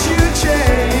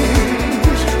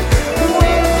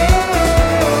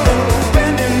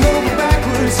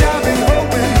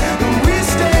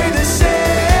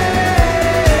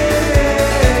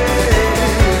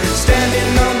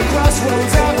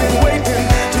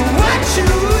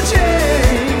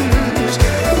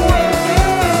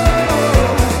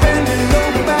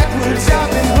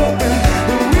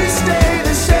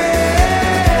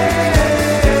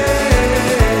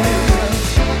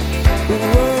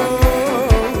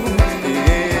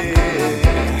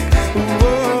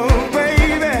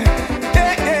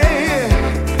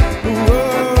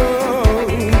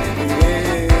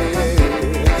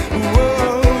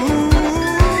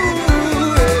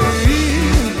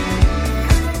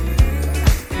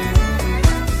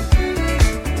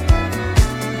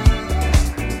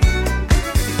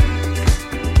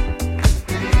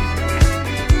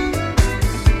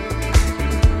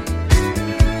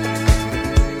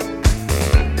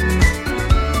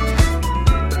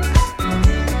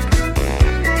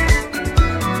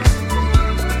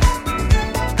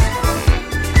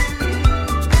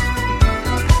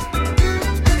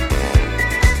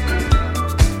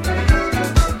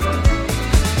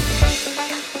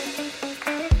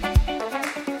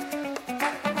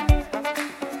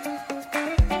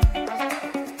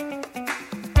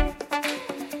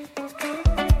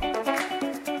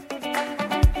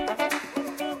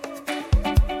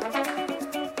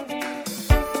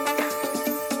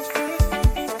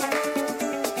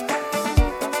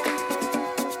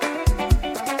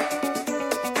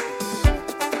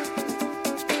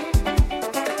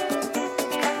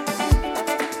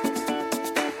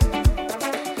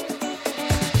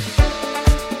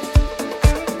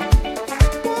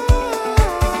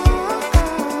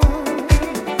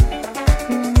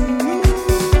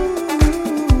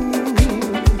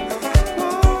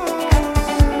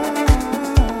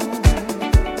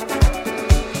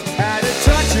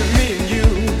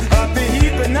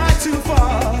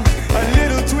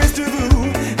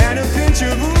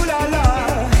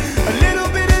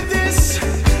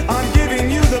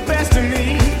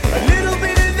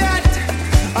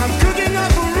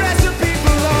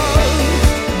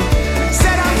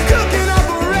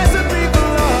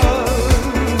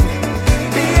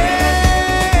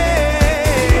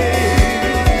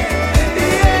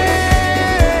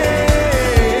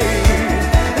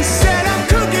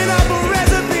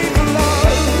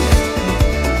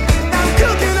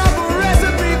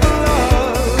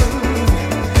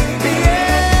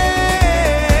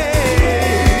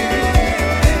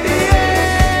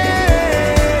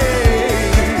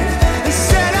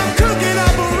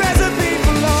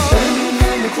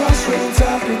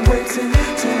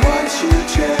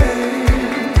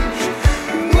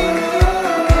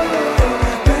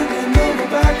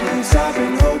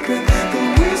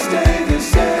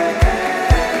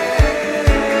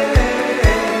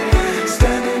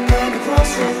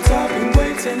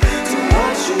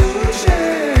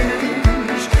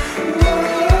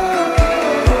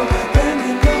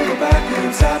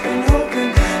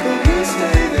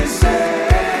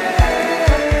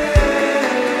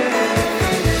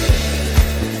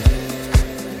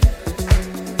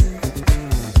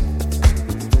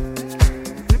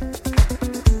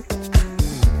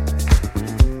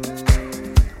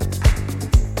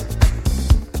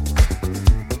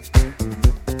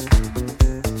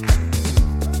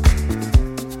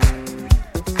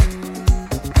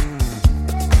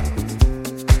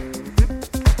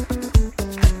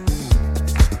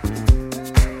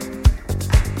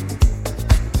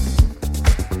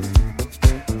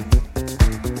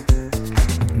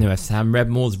There was Sam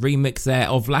Redmore's remix there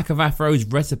of Lack of Afro's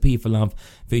Recipe for Love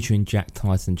featuring Jack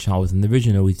Tyson Charles, and the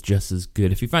original is just as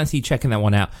good. If you fancy checking that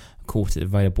one out, of course it's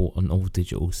available on all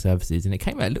digital services, and it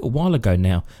came out a little while ago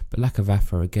now, but Lack of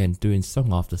Afro again doing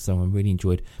song after song. I really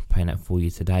enjoyed playing that for you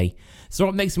today. So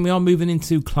up next, we are moving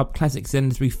into Club Classics then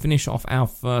as we finish off our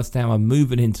first hour,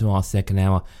 moving into our second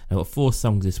hour. I've got 4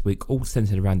 songs this week, all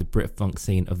centred around the Brit funk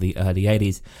scene of the early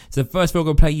 80s. So first we're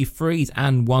going to play you Freeze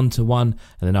and 1 to 1,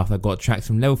 and then after I've got tracks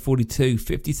from Level 42,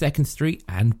 52nd Street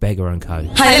and Beggar & Co.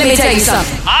 Hey, let me tell you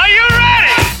something. Are you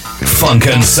ready? Funk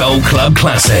and Soul Club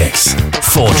Classics.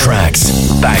 4 tracks,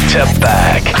 back to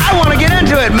back. I want to get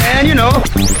into it, man, you know.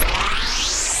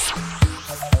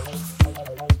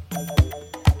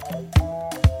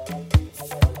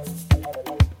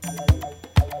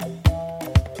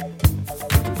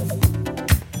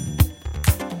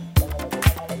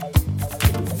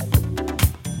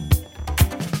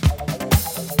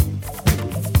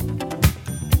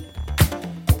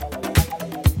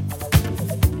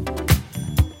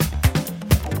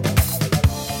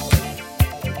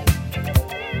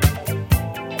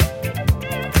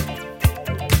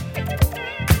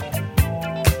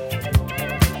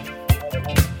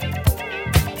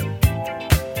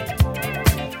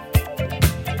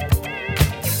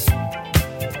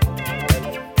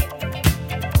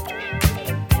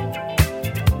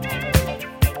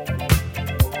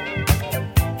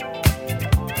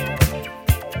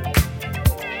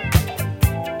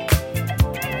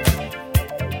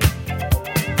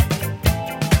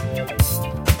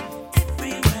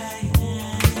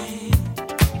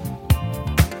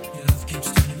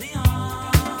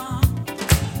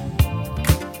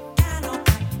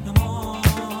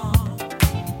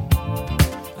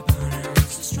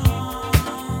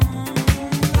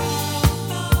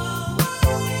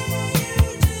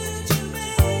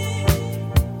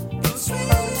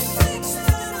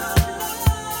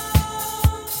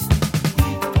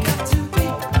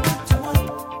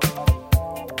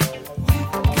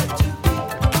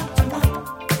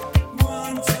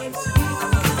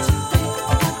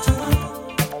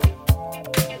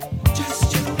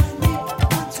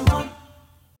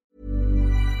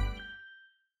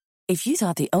 If you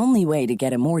thought the only way to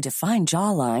get a more defined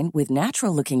jawline with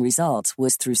natural-looking results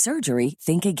was through surgery,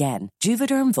 think again.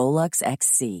 Juvederm Volux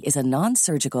XC is a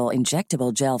non-surgical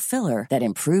injectable gel filler that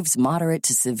improves moderate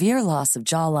to severe loss of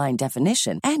jawline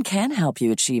definition and can help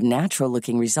you achieve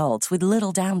natural-looking results with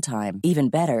little downtime. Even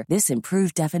better, this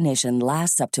improved definition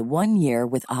lasts up to 1 year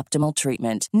with optimal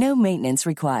treatment. No maintenance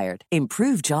required.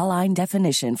 Improve jawline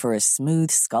definition for a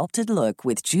smooth, sculpted look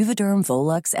with Juvederm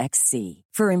Volux XC.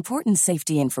 For important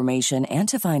safety information and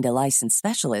to find a licensed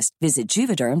specialist, visit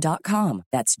Juvederm.com.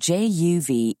 That's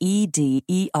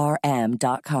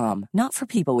JUVEDERM.com. Not for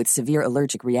people with severe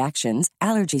allergic reactions,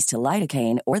 allergies to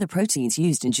lidocaine, or the proteins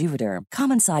used in Juvederm.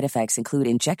 Common side effects include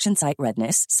injection site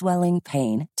redness, swelling,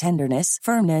 pain, tenderness,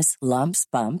 firmness, lumps,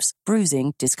 bumps,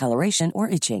 bruising, discoloration, or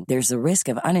itching. There's a risk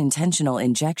of unintentional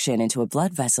injection into a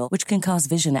blood vessel, which can cause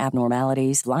vision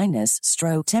abnormalities, blindness,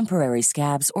 stroke, temporary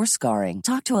scabs, or scarring.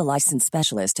 Talk to a licensed specialist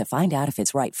to find out if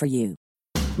it's right for you.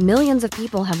 Millions of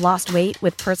people have lost weight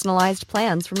with personalized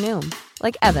plans from Noom.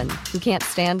 Like Evan, who can't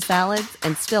stand salads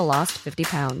and still lost 50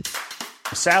 pounds.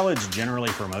 Salads generally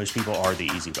for most people are the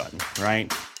easy button,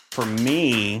 right? For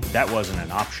me, that wasn't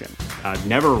an option. I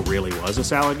never really was a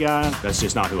salad guy. That's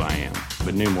just not who I am.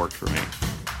 But Noom worked for me.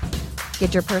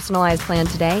 Get your personalized plan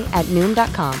today at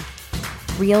Noom.com.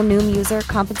 Real Noom user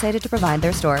compensated to provide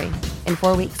their story. In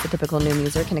 4 weeks, the typical Noom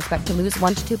user can expect to lose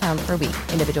 1 to 2 pounds per week.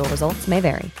 Individual results may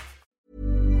vary.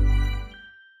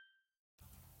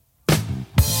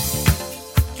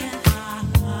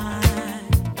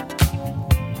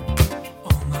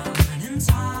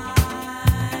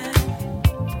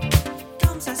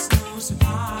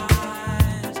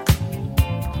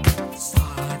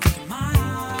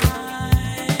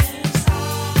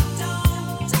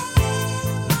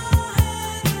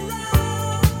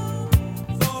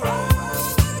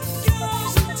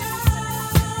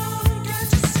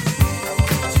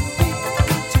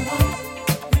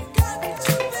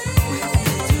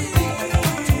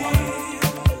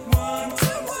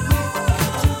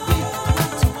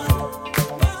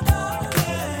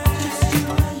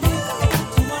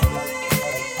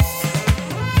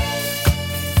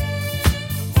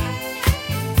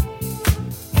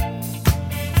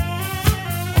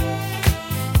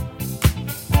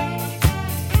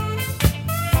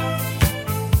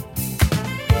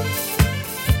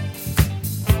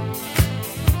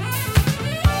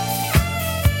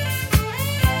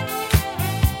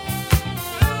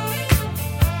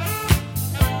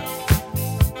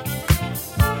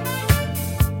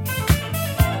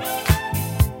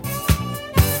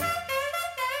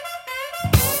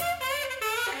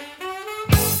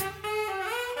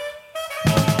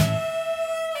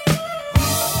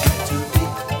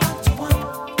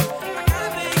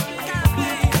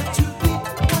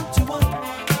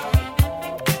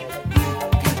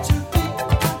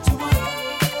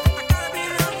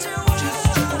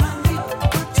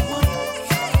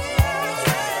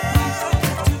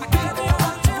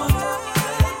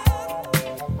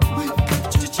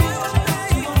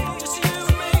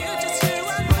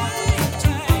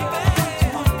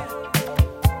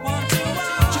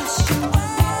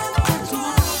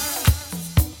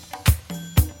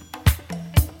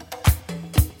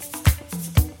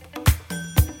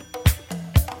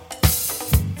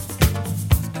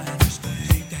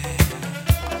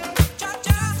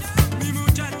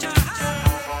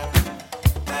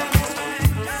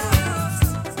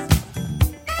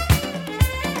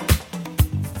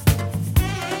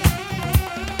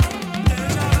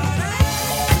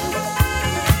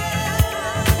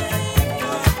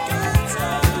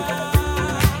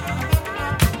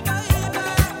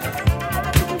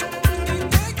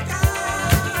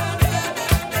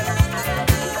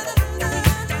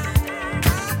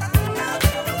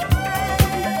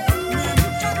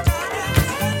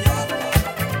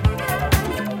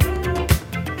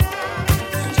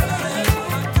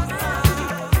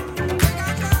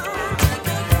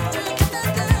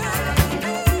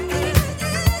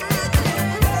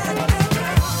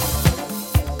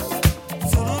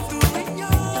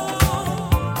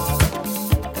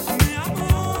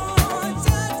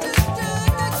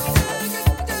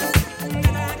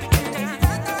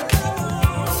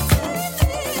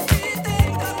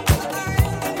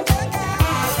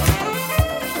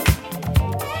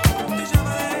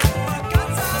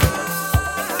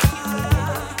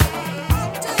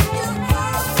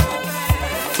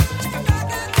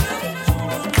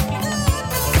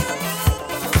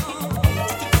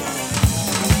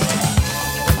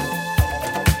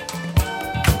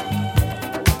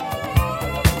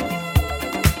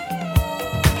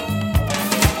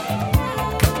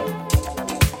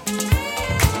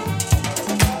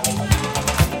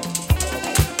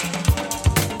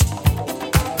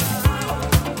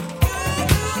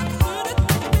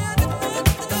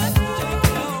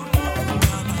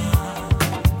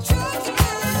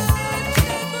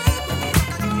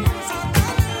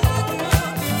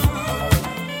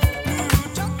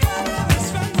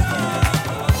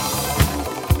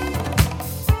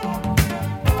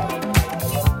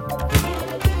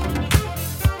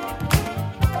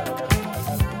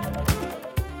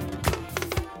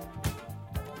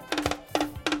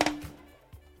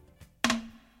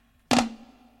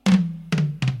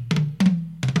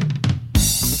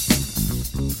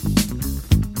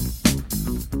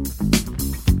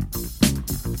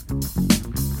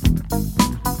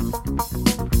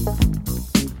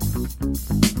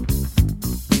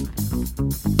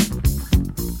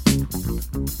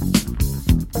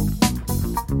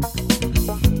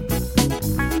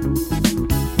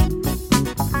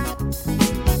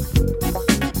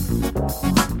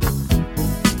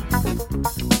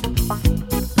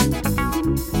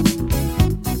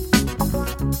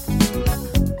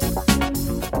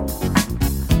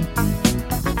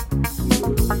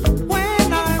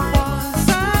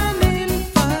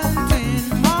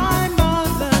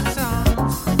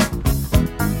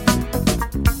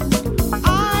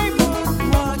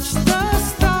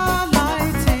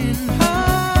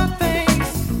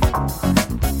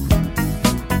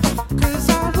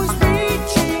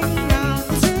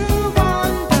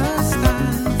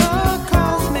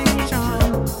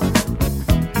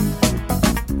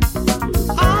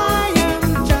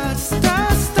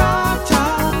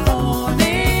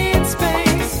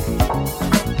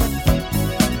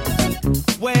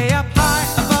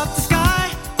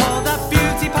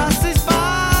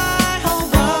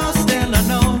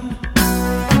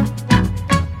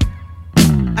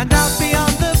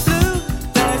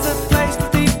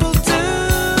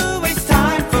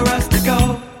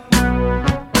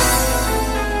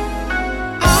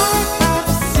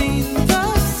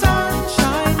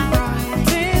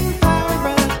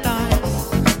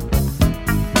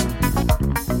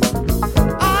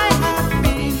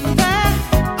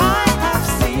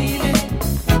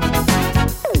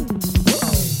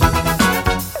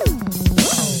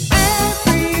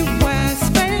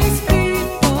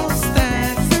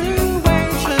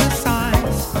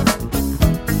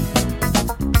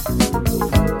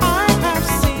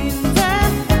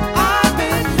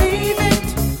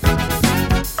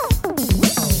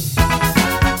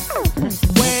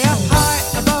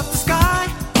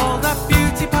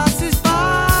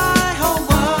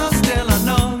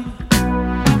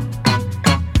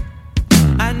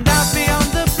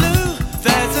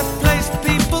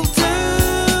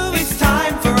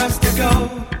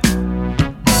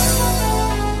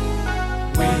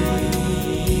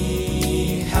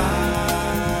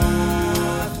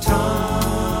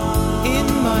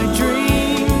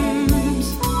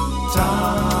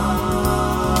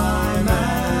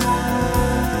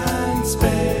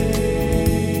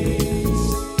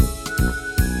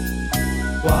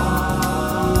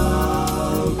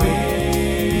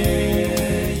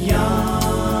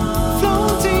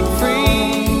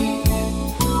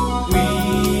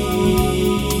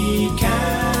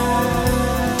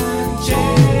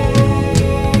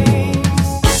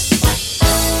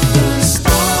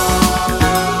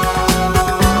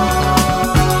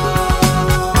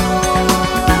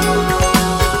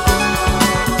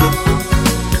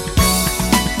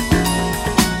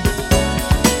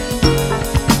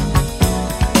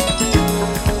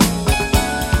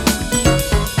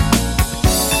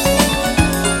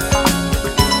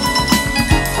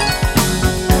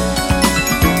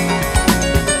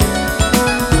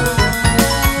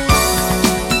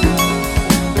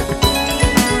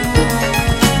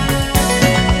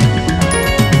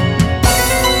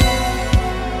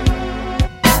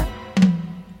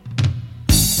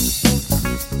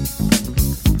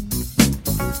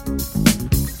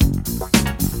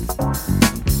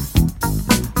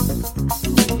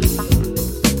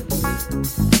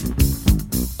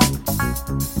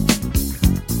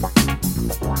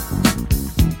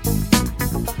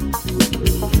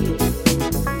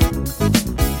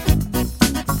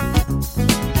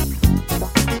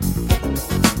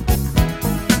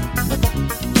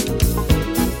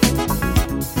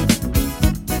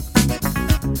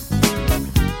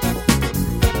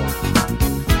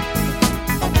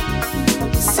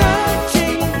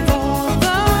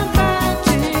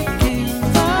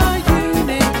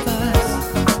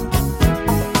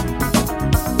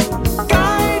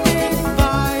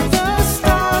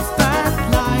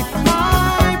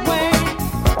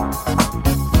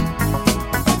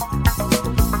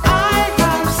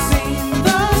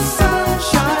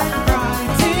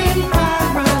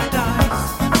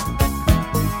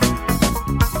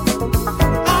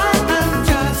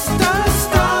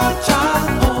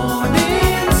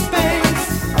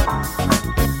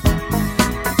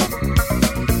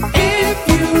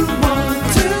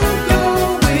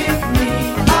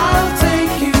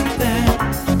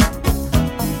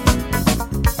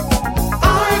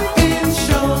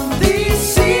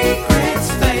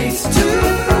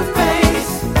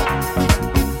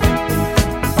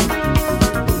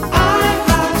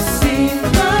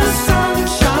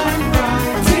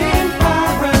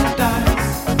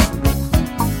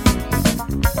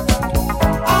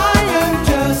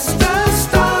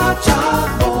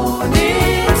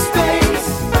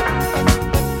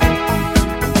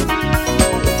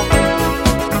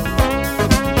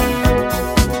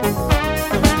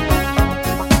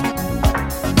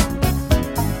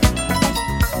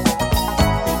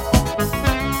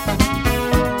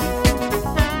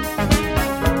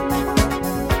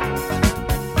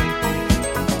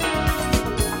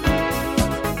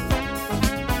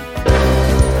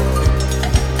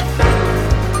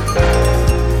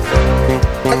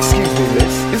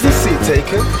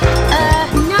 taken?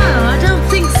 No, I don't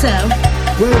think so.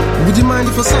 Well, would you mind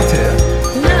if I sat here?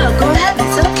 No, go ahead,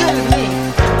 it's okay with me.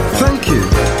 Thank you.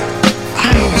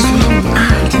 I was alone,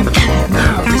 I didn't care.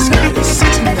 Now this guy is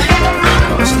sitting there.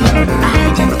 I was alone,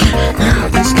 I didn't care.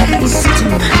 Now this guy is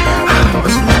sitting there. I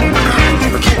was alone, I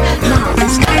didn't care. Now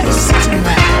this guy is sitting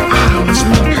there. I was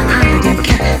alone, I didn't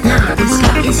care. Now this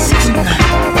guy is sitting there.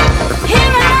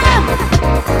 Here I am,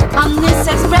 on this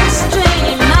express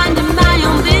train, minding my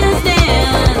own business.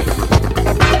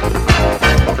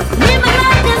 Live my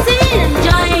life as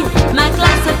enjoying my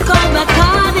glass of cold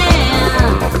Bacardi.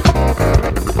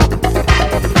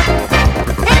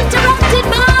 Interrupted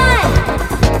by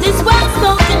this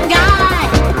well-spoken guy.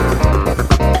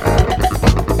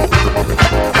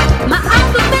 My eyes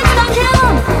were fixed on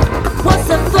him, was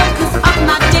the focus of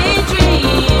my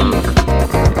daydream.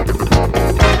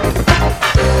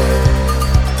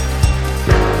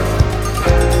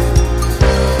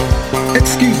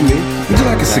 Excuse me, would you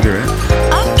like a cigarette?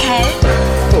 Okay.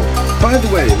 Oh, by the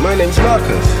way, my name's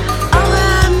Marcus.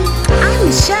 I'm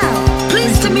Michelle.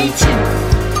 Pleased to meet you.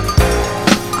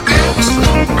 I was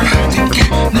alone, I didn't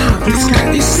care. Now this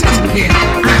guy is sitting here. I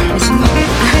was alone,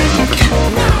 I didn't care.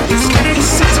 Now this guy is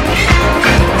sitting here.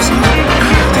 I was alone, I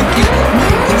didn't care.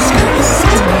 Now this guy is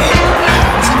sitting here. I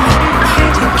was alone, I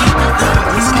didn't care. Now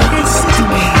this guy is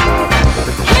sitting here.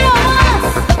 Here I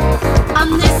was, on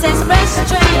this express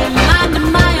train, minding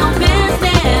my own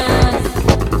business.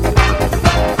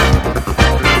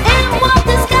 And what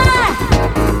this guy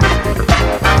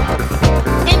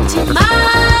into my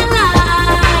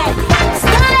life.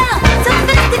 Style,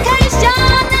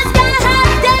 sophistication, this guy has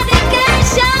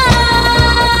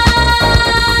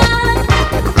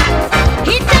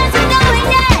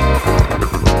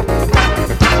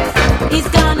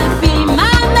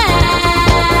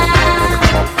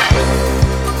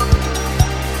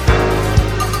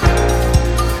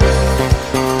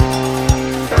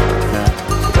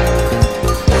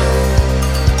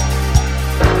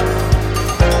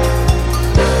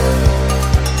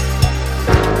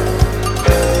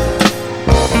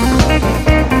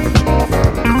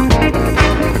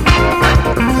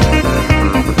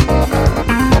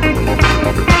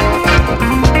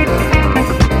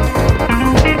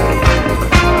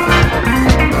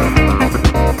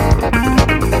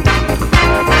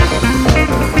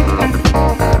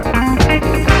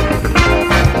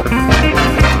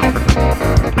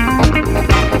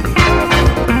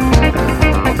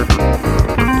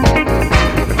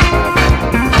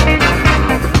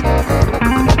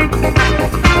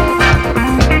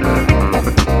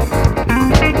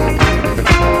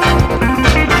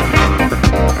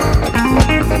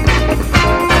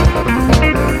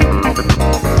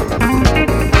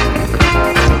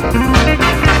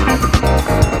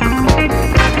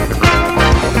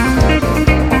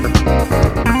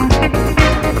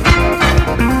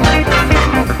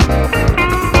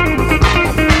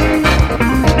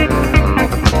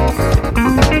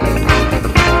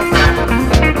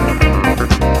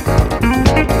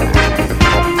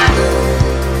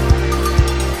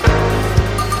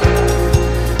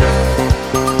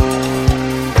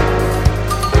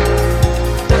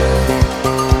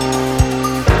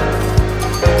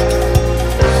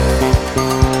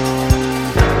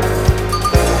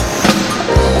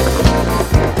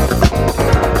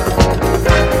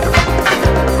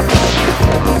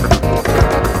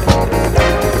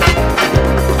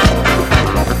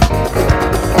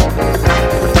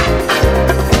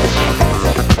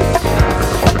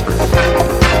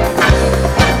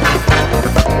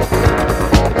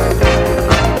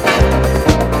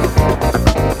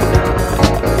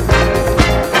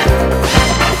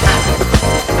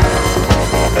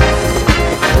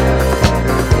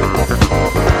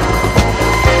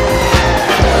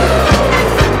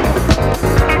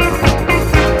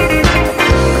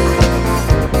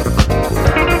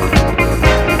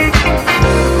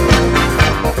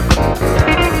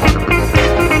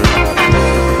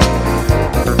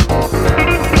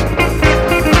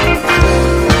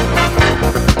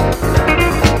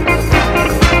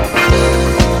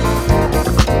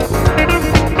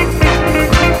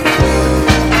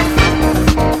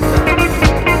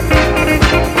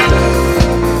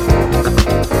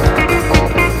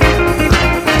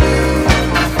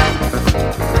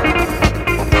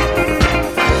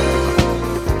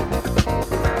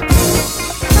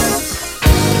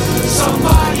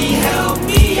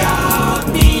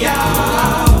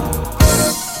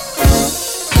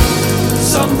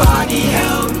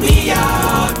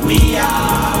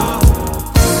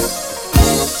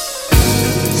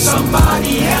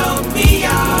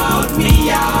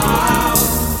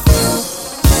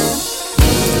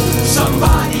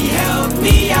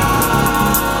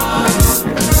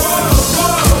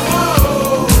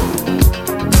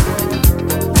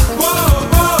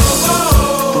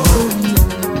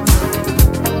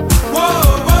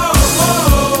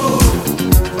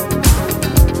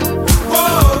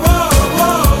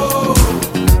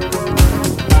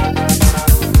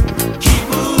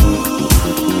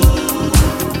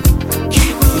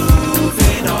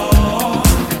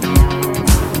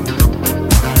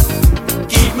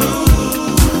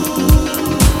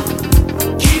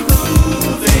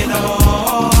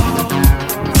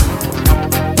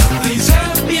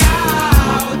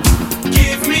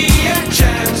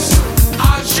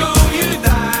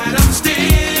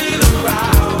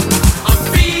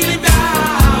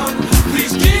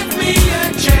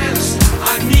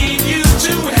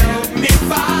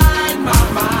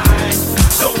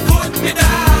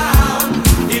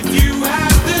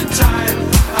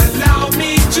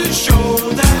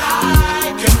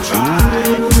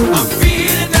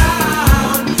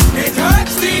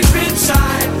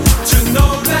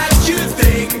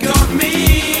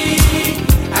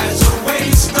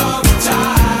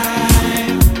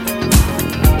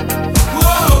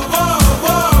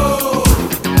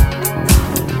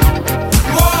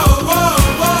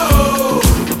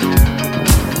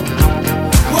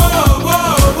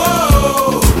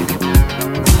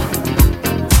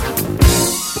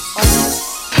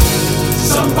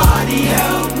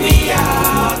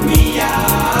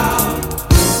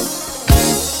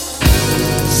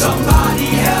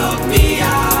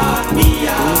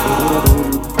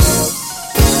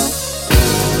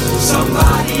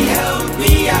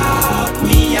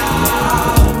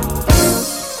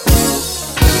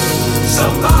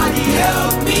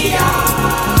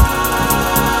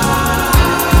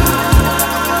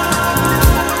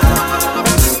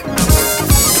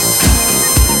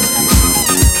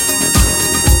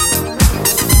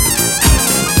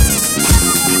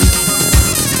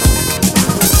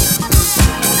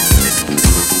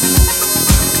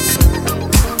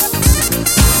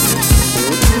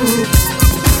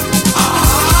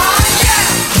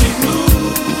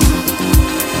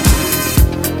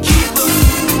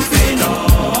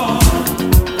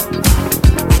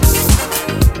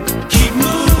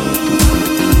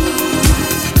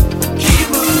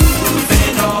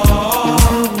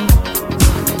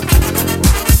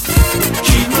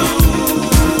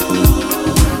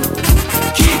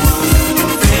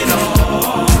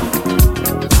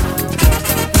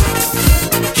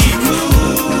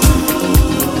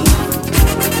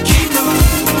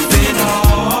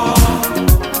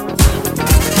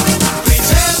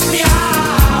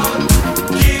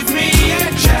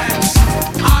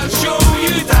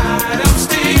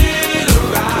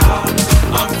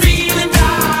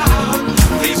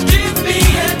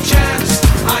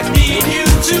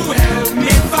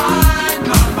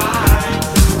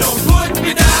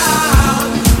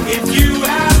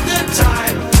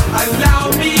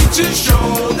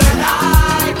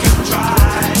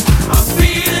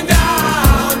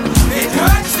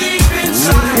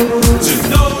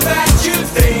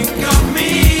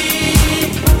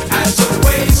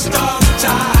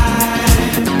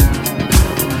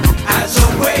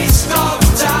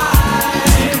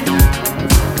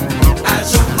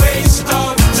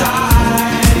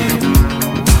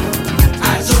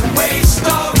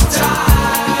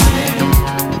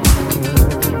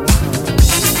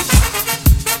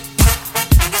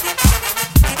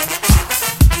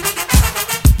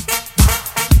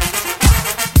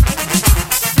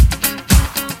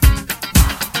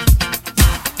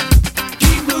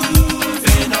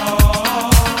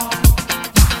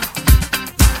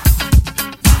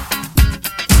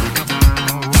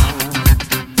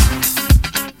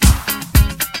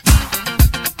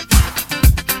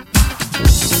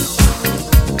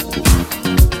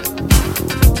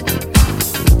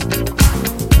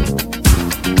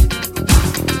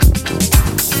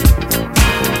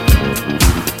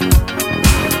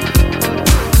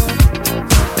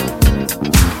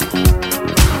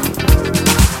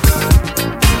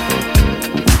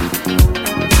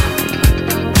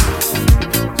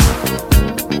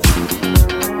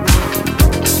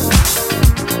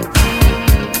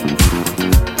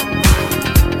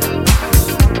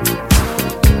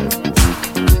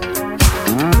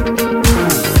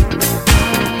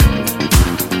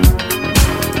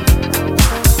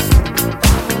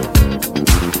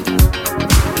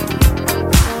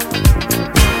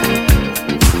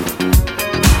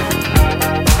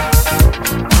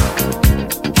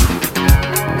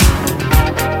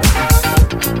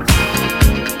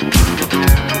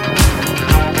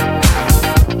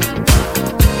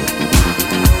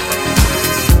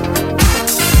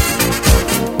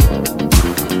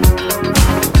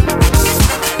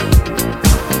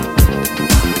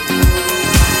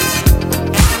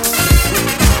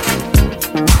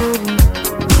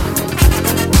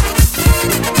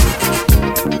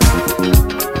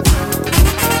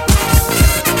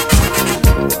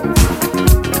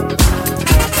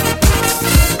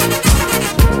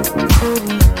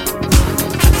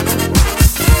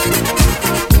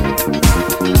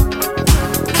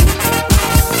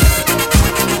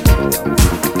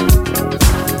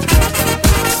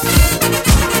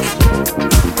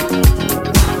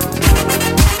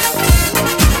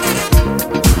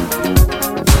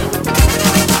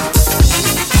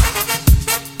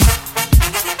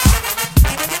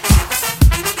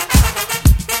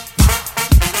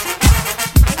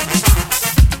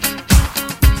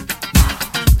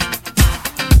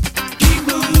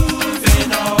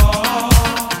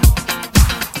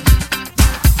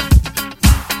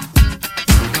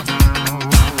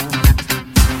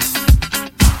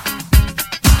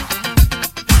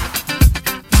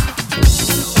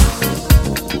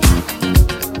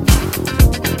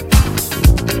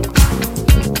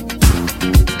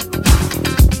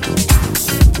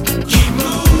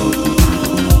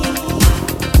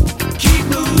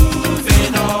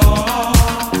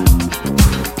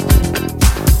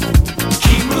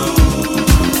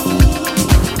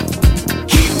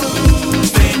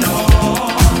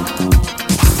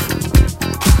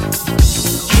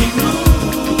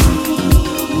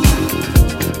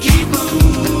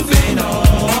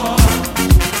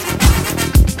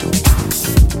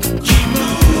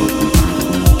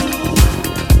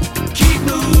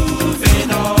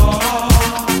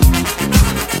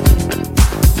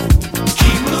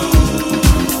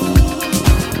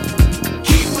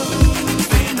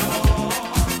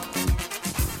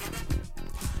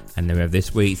of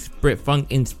this week's Brit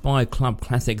Funk inspired club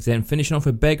classics, then finishing off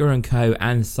with Beggar & Co.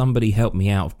 and Somebody Help Me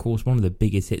Out, of course one of the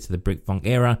biggest hits of the Brit Funk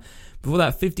era. Before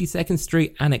that, 52nd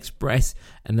Street and Express,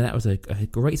 and that was a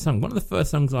great song. One of the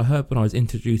first songs I heard when I was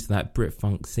introduced to that Brit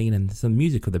Funk scene and some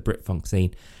music of the Brit Funk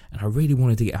scene, and I really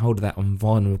wanted to get hold of that on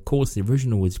vinyl. Of course, the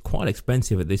original was quite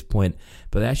expensive at this point,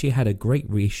 but they actually had a great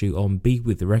reissue on Be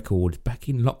With The Records back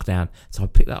in lockdown, so I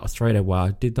picked that up straight away.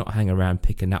 I did not hang around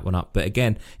picking that one up, but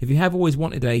again, if you have always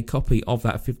wanted a copy of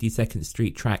that 52nd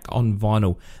Street track on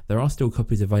vinyl, there are still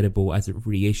copies available as a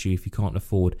reissue if you can't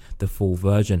afford the full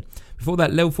version. Before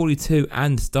that, Level 42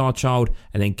 and Star Child,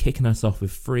 and then kicking us off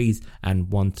with Freeze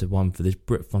and 1 to 1 for this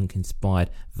Brit Funk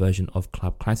inspired version of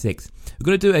Club Classics. We're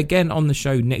going to do it again on the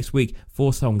show next week,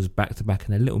 4 songs back to back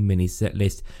and a little mini set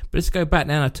list. But let's go back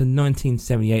now to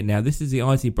 1978 now. This is the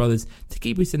Isley Brothers to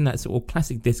keep us in that sort of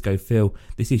classic disco feel.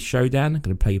 This is Showdown. I'm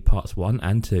going to play you parts 1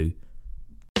 and 2.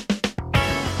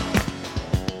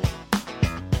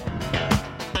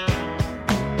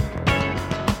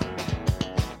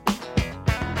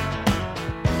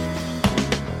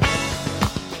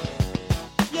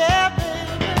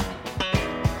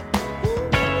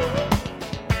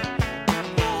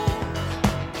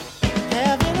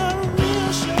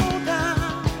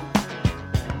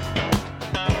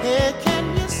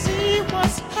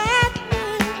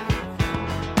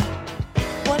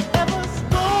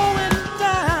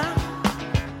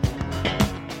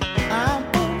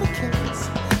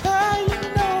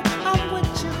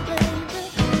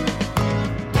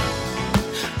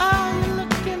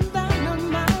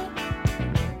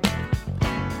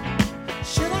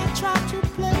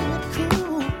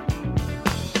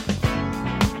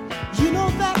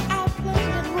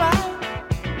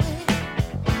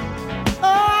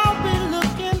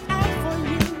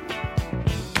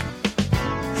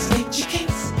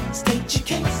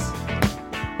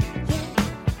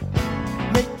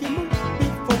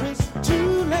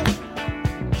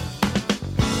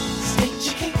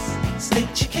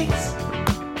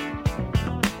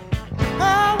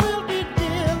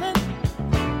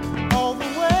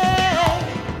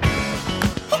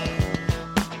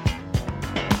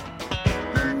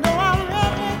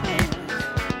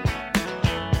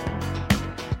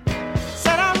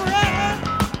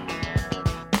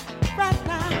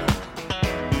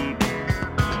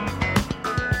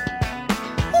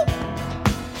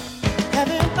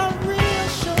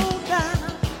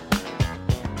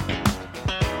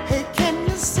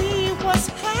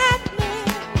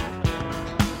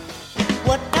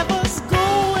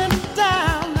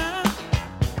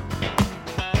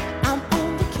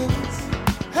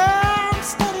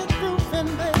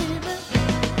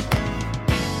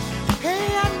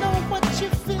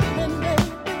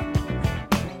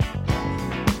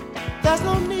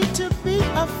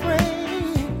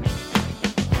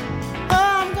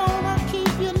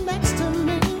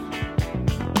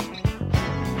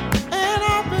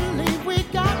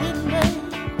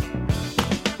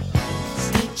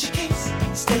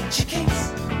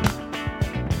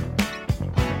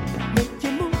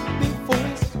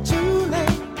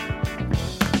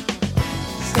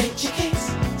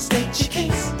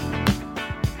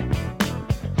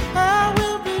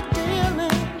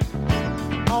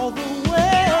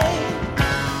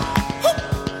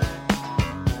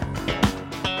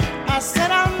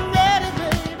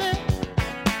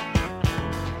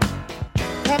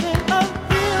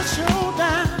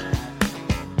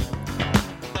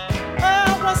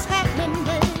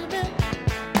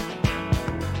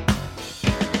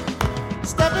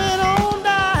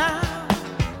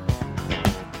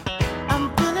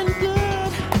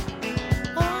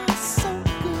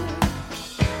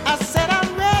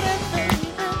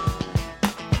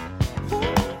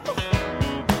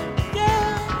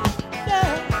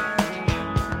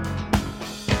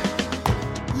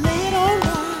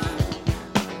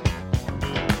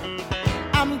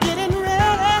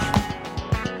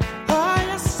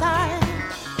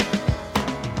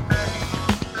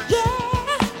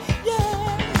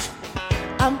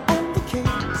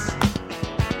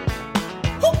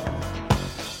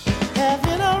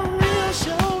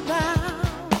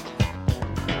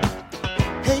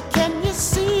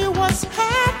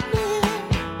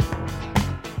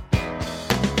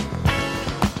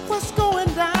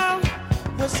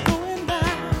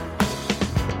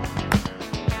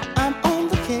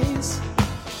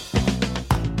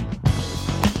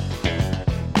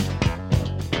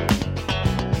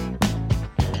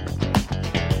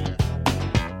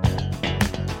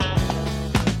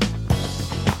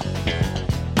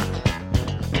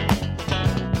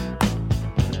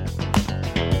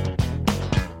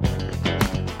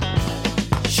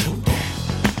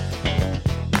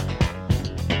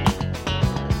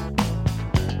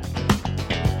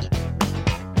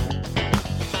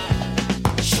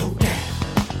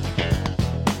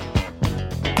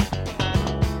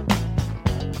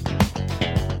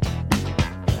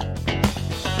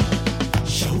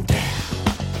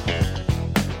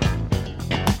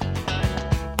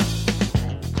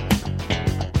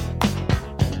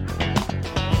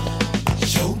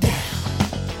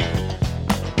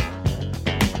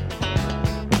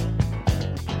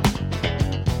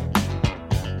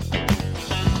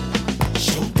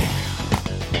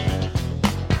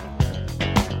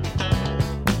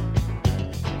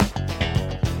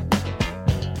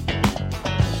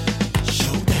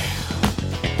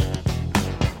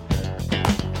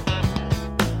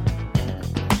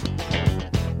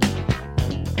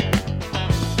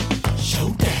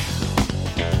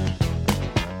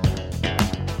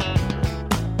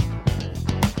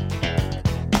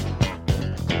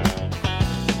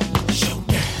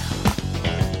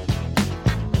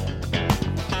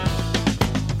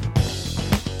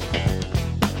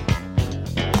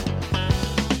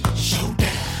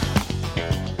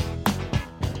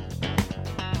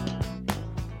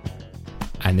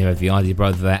 there of the Isley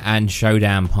Brothers there, and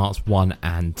Showdown Parts 1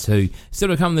 and 2. Still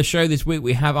to come on the show this week,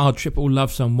 we have our Triple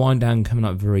Love Song Wind Down coming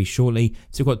up very shortly.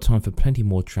 Still got time for plenty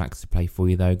more tracks to play for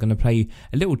you though. Going to play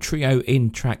a little trio in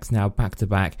tracks now back to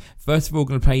back. First of all,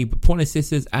 going to play Pointer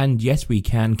Sisters and Yes We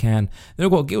Can. Then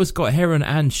I've got Gil Scott Heron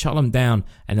and Shut 'Em Down,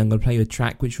 and then I'm going to play a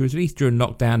track which was released during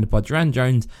lockdown by Duran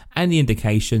Jones and The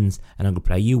Indications, and I'm going to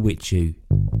play You With You.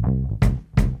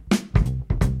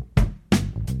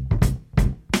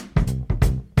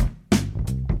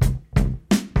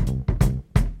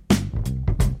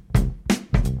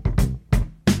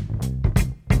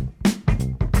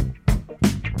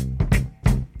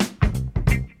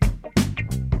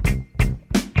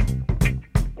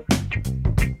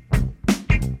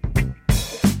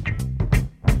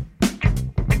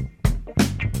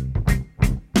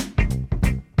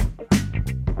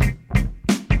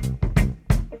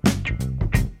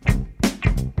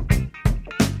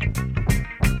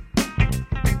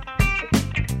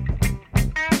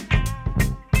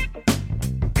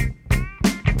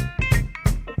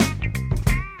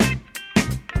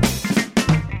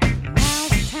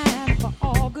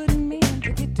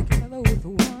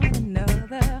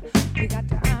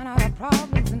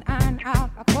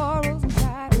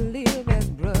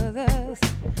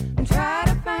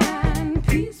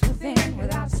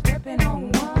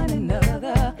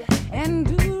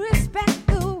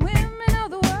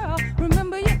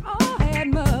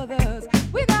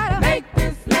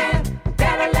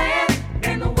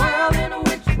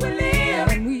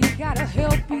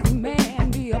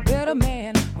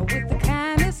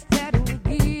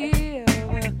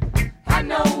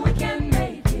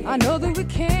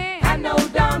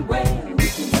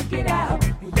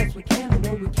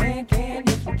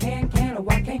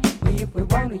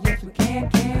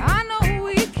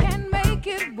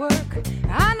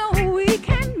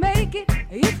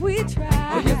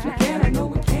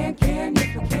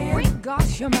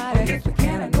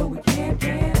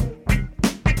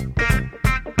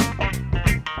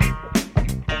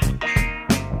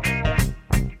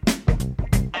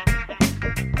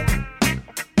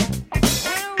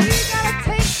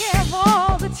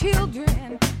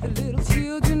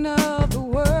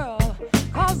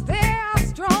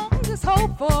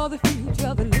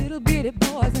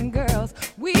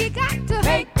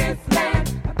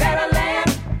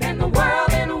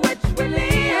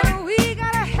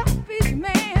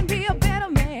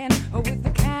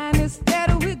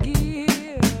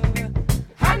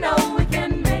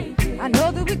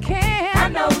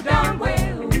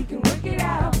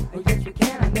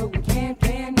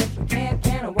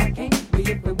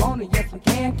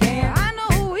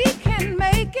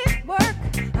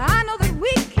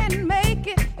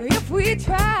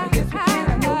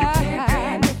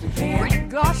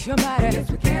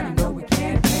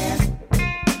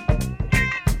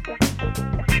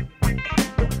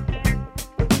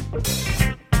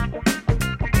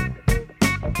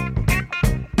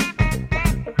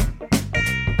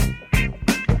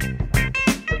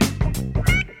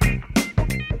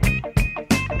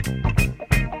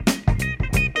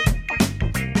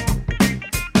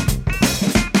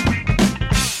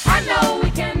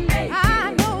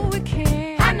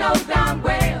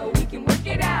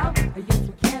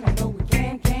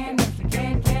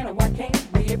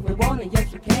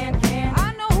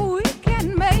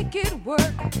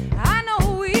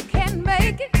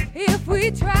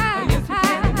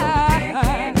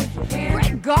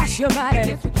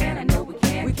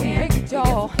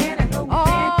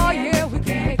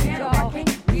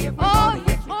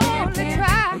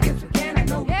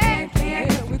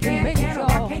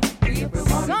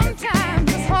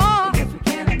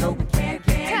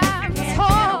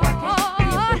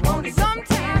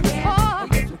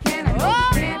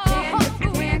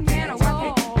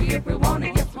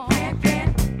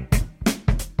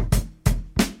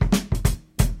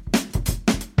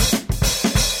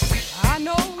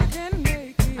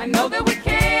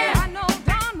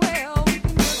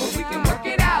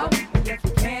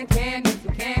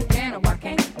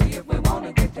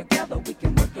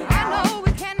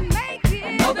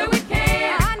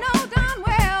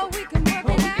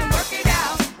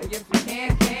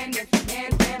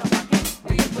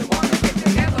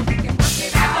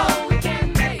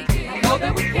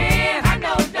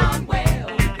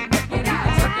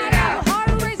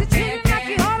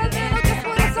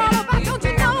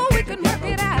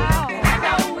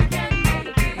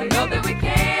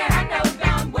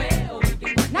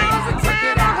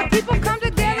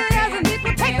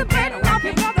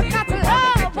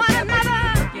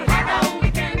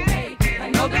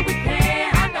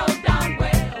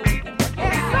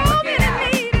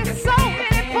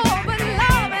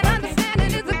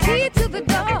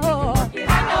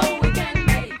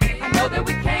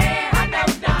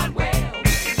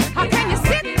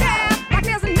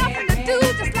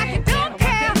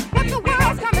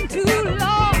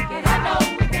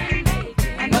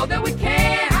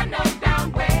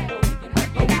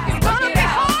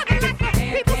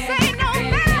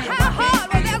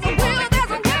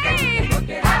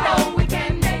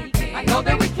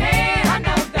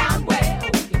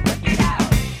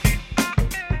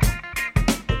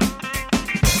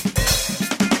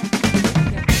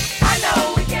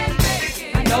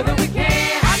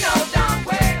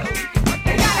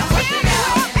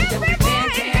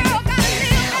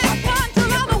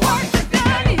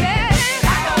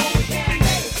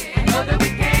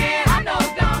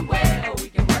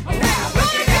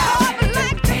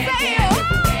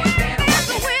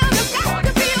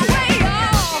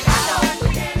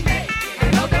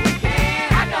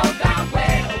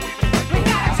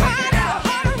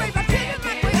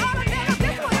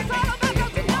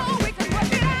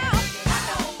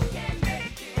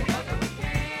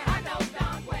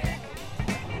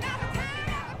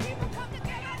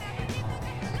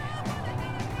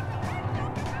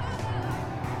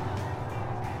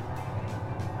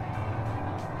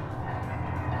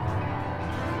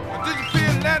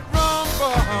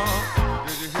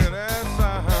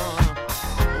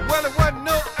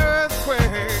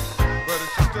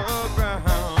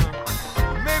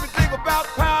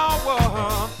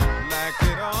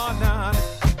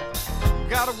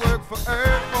 for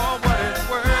earth for what it's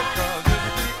worth, 'cause it's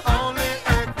the only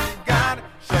earth we got.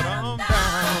 Shut 'em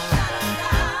down.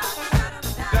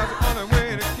 That's the only way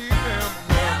to keep them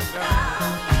down.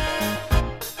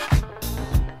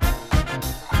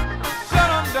 Shut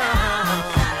 'em down.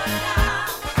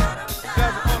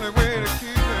 That's the only way to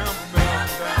keep them down.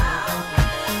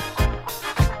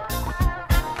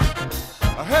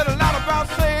 I heard a lot about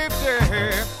safety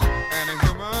and a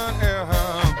human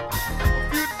error. A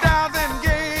few thousand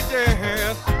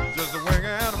gauges, just a wing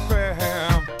and a prayer.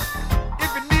 If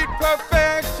you need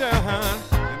perfection,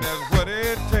 and that's what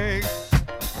it takes,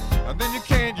 and then you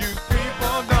can't use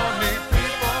people, don't need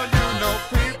people. You know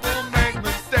people make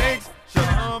mistakes. Shut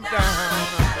 'em down.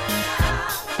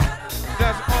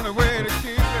 That's the only way to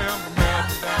keep them down.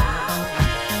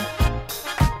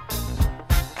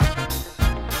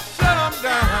 Shut 'em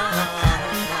down.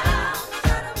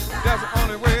 That's the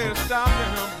only way to stop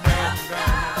them.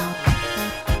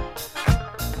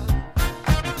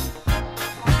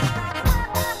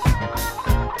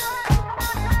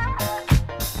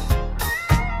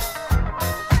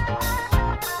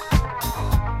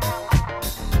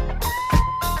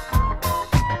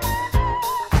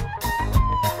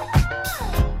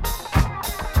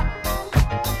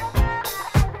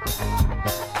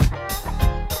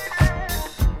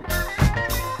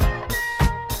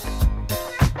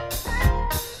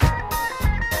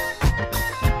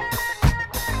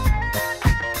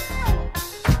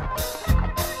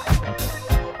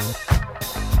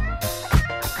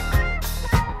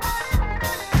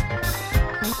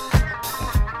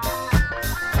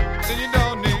 Then you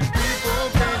don't need people,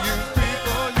 can't use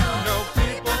people. You know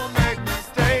people make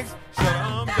mistakes. Shut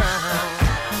 'em down.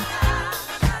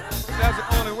 That's the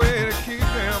only way to keep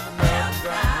them down.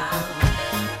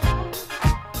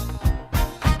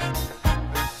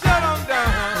 Shut 'em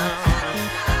down.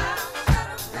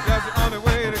 That's the only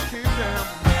way to keep them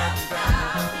down.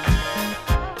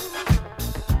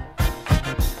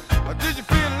 Did you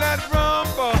feel that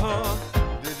rumble?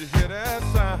 Did you hear that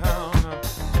sound?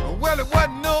 Well, it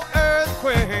wasn't no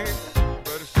earthquake,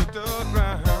 but it shook the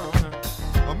ground.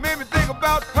 Made me think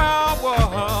about power,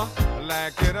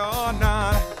 like it or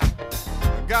not.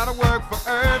 I gotta work for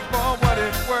earth for what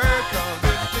it's worth, 'cause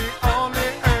it's the only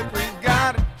earth we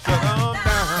got. Shut 'em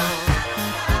down.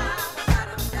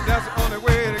 That's the only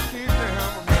way to keep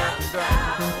them down.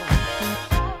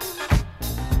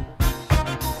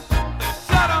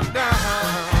 Shut 'em down.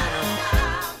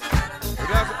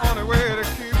 That's the only way to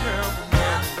keep them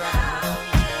down.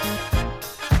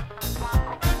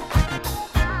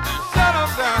 Shut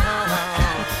 'em down.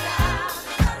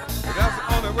 That's the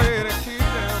only way to keep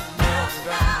them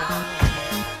down.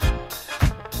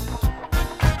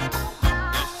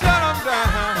 Shut 'em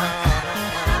down.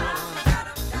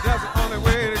 That's the only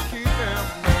way to keep them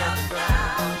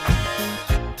down.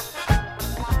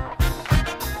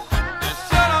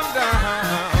 Shut 'em down.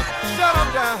 Shut 'em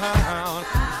down.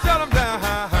 Shut 'em down.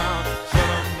 Shut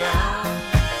 'em down.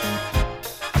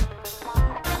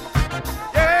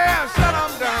 Yeah, shut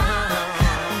 'em down.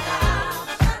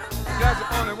 That's the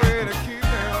only way to keep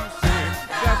them safe.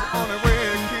 That's the only way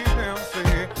to keep them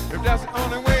safe. If that's the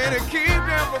only way to keep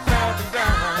them from melting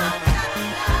down,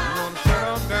 you wanna shut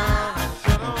 'em down,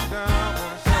 shut 'em down,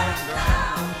 wanna shut 'em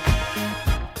down.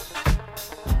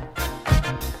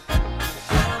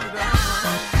 Shut 'em down.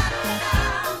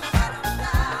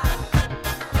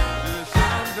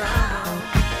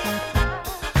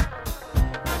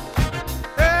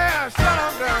 Yeah, shut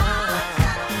 'em down. Yeah, shut 'em down.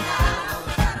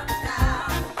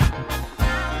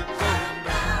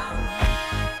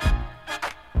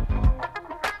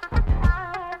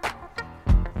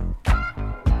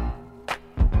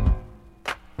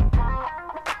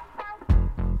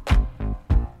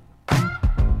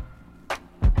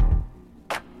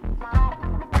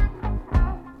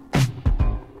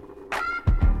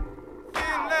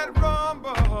 Feel that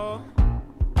rumble.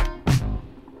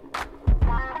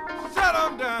 Shut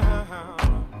 'em down.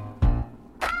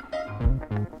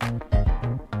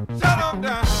 Shut 'em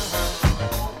down.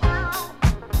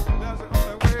 That's the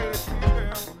only way to keep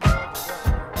them down.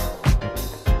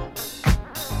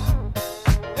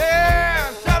 Yeah,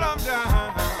 shut 'em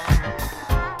down.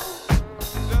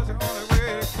 That's the only way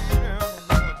to keep them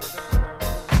down.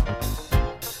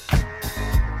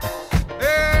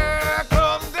 Yeah,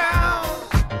 close 'em down.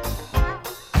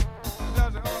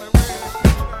 That's the only way to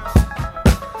keep them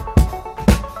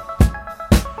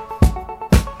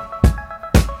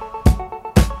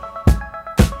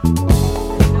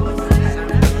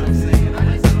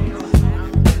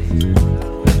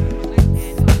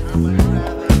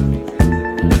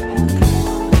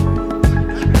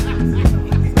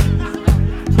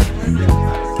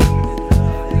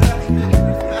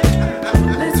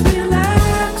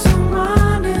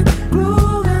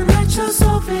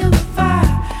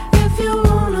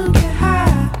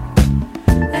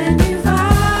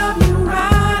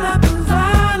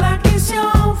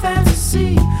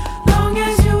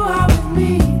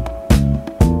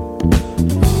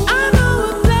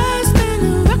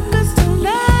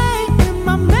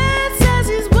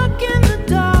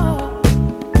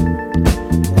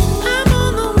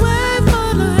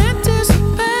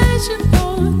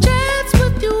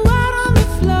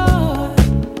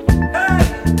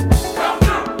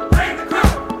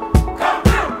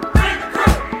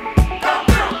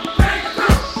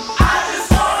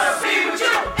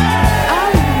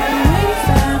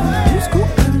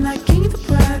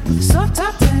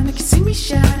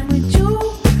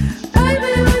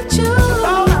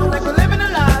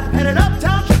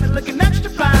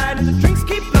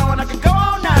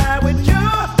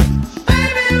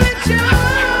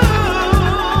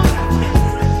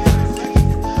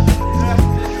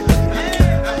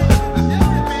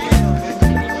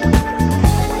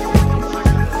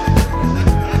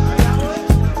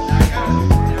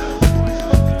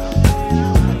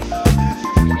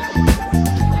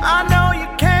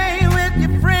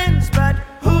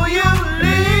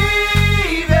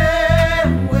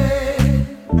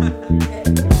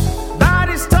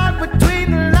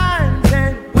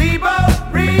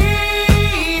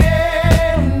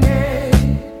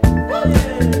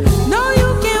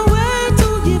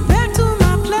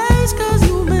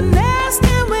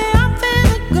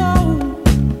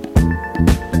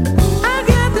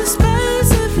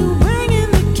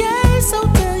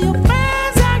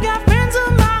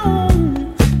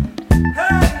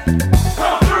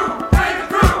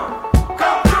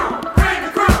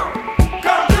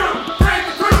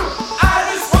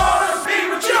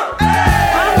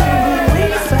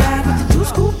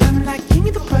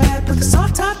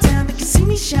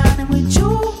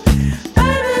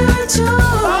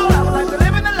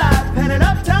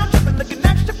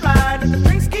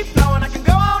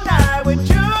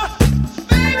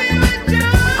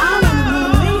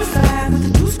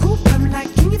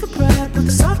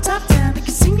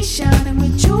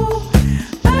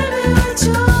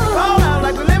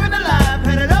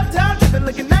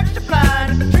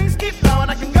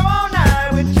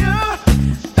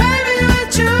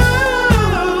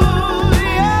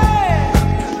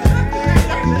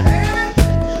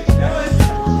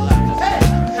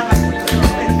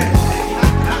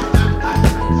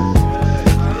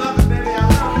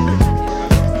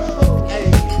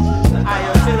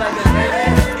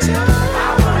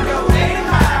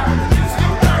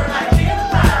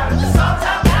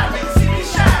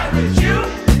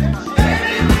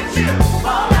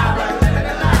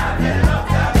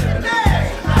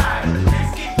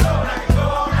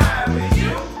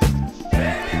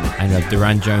And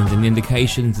Duran Jones and the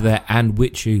Indications there, and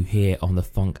Witchu here on the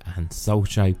Funk and Soul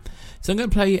Show. So I'm going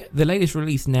to play the latest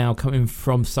release now, coming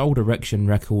from Soul Direction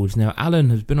Records. Now,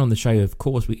 Alan has been on the show. Of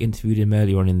course, we interviewed him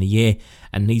earlier on in the year,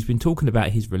 and he's been talking about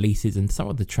his releases and some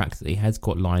of the tracks that he has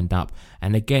got lined up.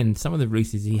 And again, some of the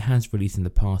releases he has released in the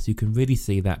past, you can really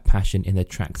see that passion in the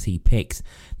tracks he picks.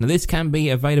 Now, this can be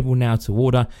available now to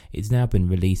order. It's now been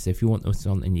released, so if you want this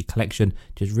on in your collection,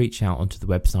 just reach out onto the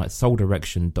website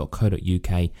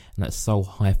souldirection.co.uk, and that's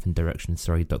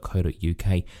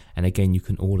soul-direction.co.uk. And again, you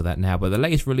can order that now. But the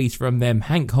latest release from them,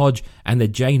 Hank Hodge and the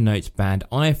J Notes Band,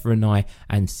 Eye for an Eye,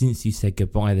 and Since You Said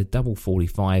Goodbye, the Double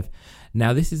 45.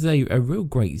 Now, this is a real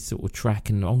great sort of track,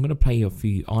 and I'm going to play a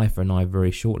few Eye for an Eye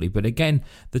very shortly. But again,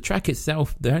 the track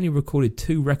itself, they only recorded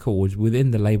 2 records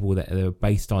within the label that they were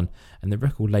based on, and the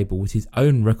record label was his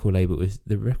own record label.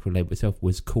 The record label itself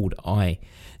was called Eye.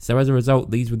 So as a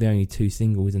result, these were the only 2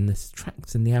 singles, and the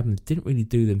tracks and the albums didn't really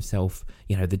do themselves,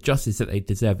 the justice that they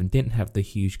deserve, and didn't have the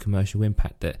huge commercial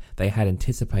impact that they had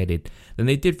anticipated. Then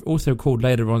they did also record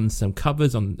later on some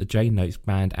covers on the J Notes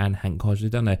Band and Hank Hodge. They've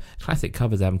done a classic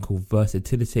covers album called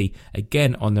Versatility,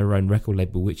 again on their own record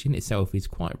label, which in itself is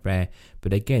quite rare.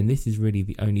 But again, this is really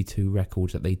the only 2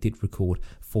 records that they did record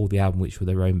for the album, which were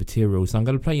their own material. So I'm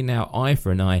going to play you now Eye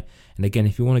for an Eye. And again,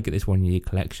 if you want to get this one in your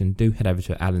collection, do head over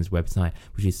to Alan's website,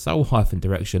 which is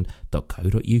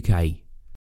soul-direction.co.uk.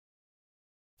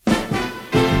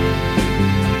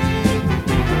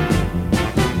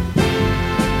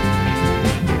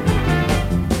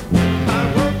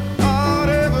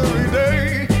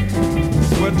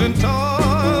 And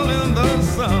tall in the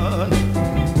sun,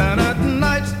 and at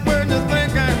nights when you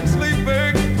think I'm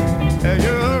sleeping,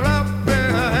 you're out there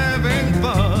having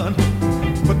fun.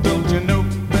 But don't you know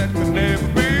that could never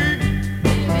be?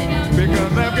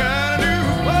 Because I've got a new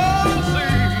policy.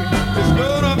 It's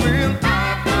gonna be an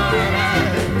eye for an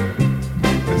eye.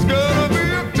 It's gonna be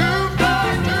a 2 for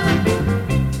 2.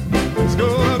 It's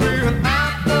gonna be an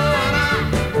eye for an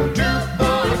eye, a 2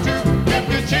 for 2. If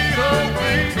you cheat on me,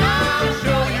 I'll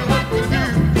show you.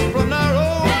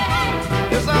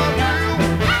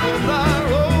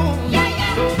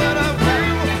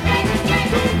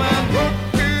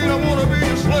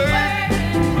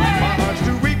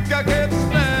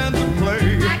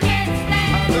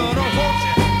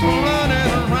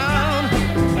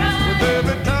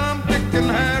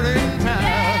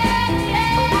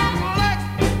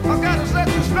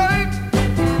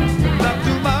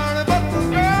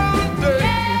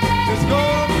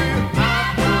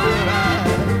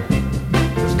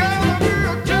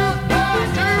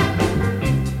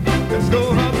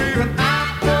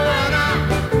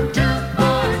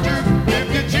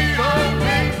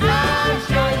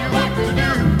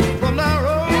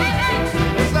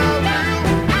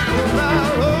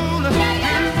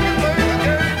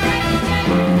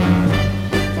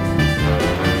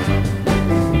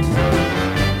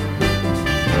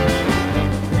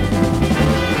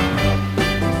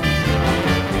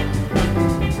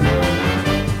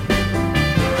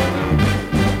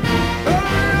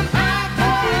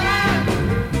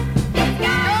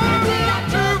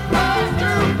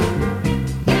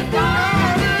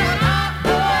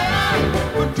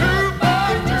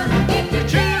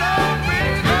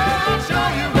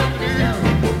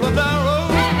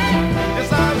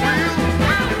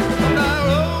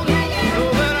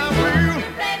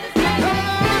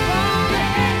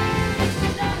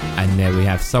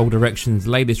 Soul Direction's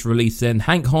latest release, then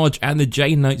Hank Hodge and the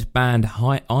J Notes Band,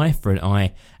 Eye for an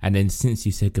Eye, and then Since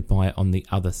You Said Goodbye on the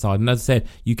other side. And as I said,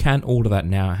 you can order that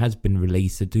now. It has been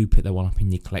released, so do pick that one up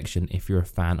in your collection if you're a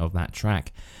fan of that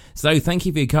track. So thank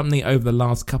you for your company over the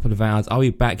last couple of hours. I'll be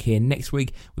back here next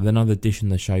week with another edition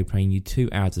of the show, playing you 2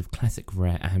 hours of classic,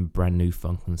 rare and brand new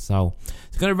funk and soul.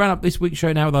 So going to round up this week's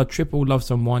show now with our triple love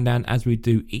song wind down, as we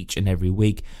do each and every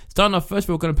week. Starting off, first of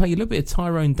all, we're going to play you a little bit of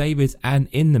Tyrone Davis and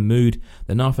In the Mood.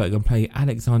 Then after, we're going to play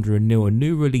Alexander O'Neal, a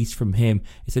new release from him.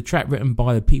 It's a track written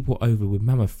by the people over with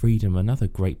Mama Freedom, another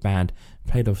great band.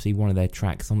 Played obviously one of their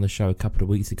tracks on the show a couple of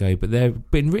weeks ago, but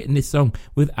they've been written this song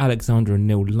with Alexander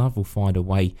O'Neal, Love Will Find a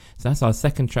Way. So that's our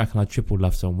second track on our triple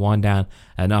love song wind down,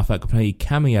 and after I can play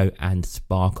Cameo and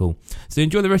Sparkle. So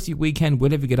enjoy the rest of your weekend,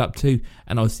 whatever you get up to,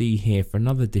 and I'll see you here for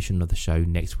another edition of the show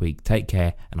next week. Take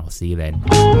care, and I'll see you then.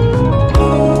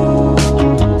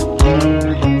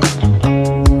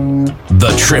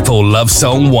 The triple love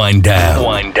song wind down.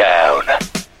 Wind down.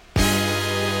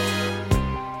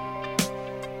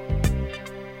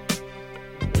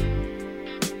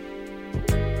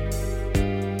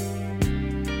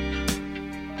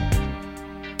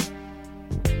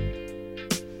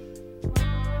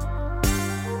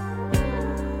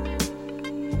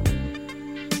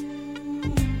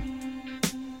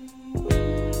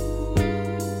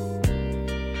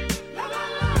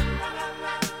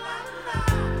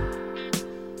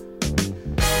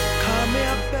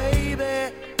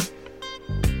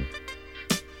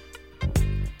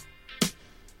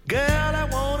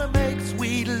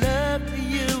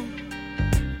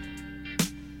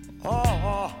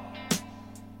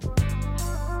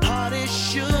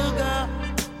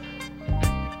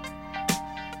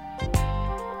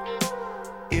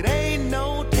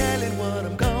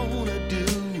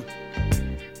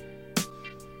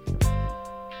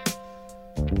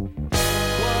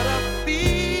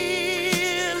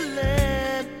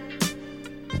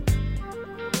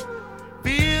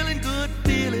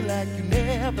 like you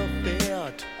never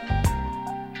felt.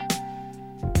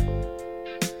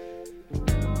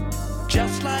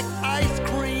 Just like ice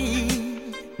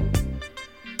cream.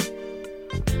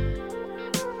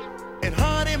 And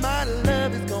honey, my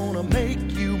love is gonna make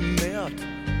you melt.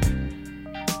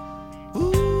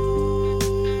 Ooh,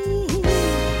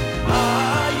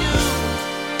 are you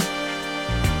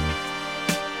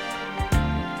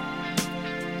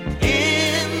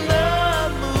in the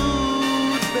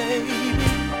mood, baby?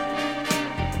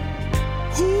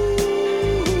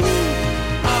 Ooh,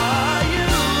 are you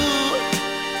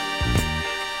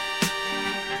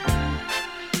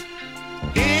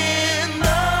in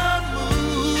the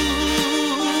mood?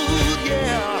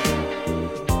 Yeah.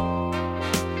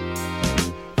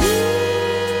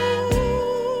 Ooh,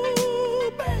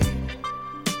 baby.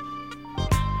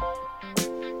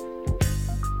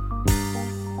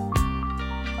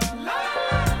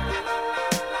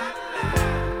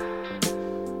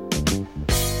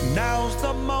 Now's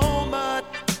the moment.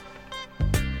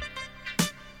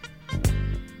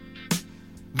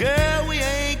 Girl, we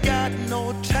ain't got no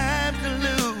time to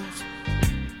lose.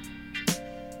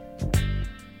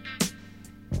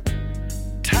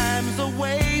 Time's a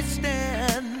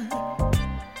wasting.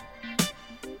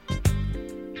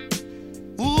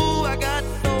 Ooh, I got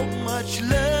so much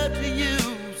love to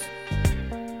use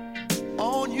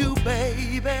on you,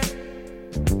 baby.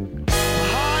 My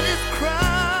heart is crying.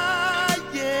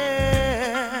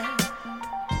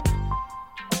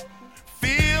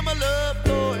 Feel my love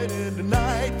flowing in the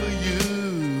night for you.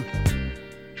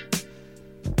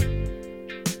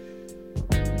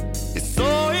 It's so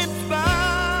inspiring.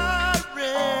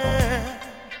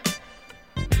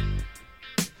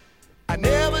 I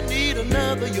never need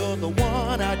another. You're the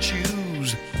one I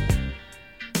choose.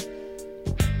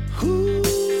 Who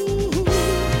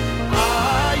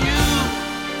are you?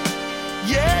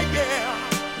 Yeah, yeah.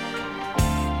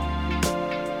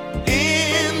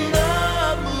 In the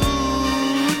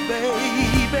mood,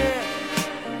 baby.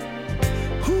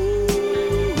 Who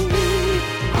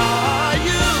are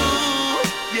you?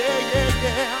 Yeah, yeah,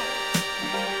 yeah.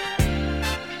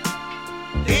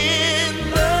 In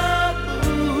the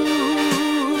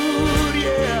mood,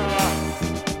 yeah.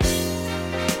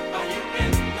 Are you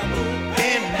in the mood?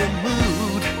 In the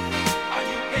mood. Are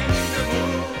you in the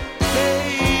mood?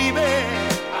 Baby.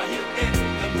 Are you in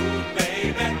the mood,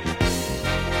 baby?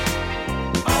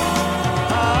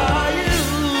 Are you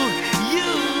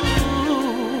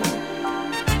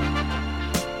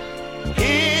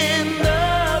in the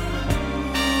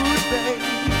mood,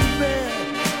 baby?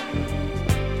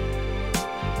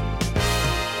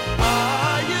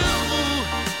 Are you?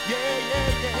 Yeah,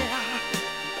 yeah, yeah.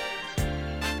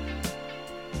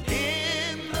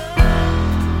 In the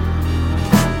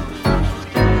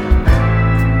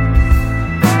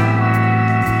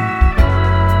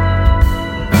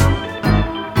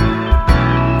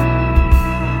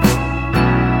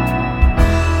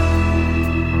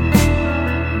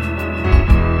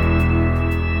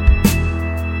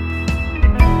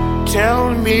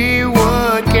Tell me,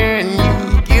 what can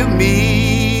you give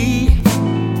me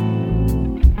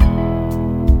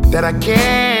that I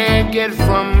can't get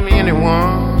from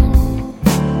anyone?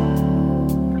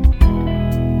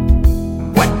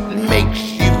 What makes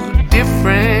you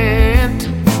different?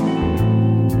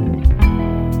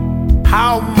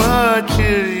 How much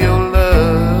is your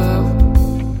love?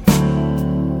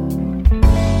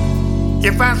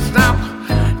 If I stop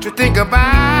to think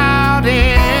about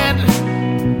it,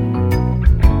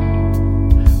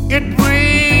 it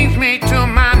brings me to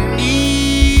my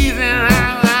knees, and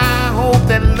I hope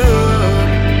that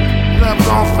love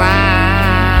gon'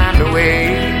 find a way.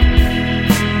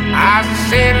 I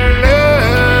said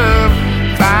love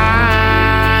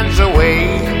finds a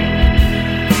way.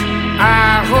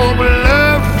 I hope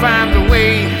love finds a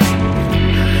way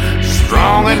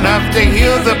strong enough to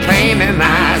heal the pain, and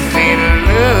I said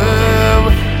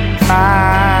love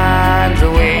finds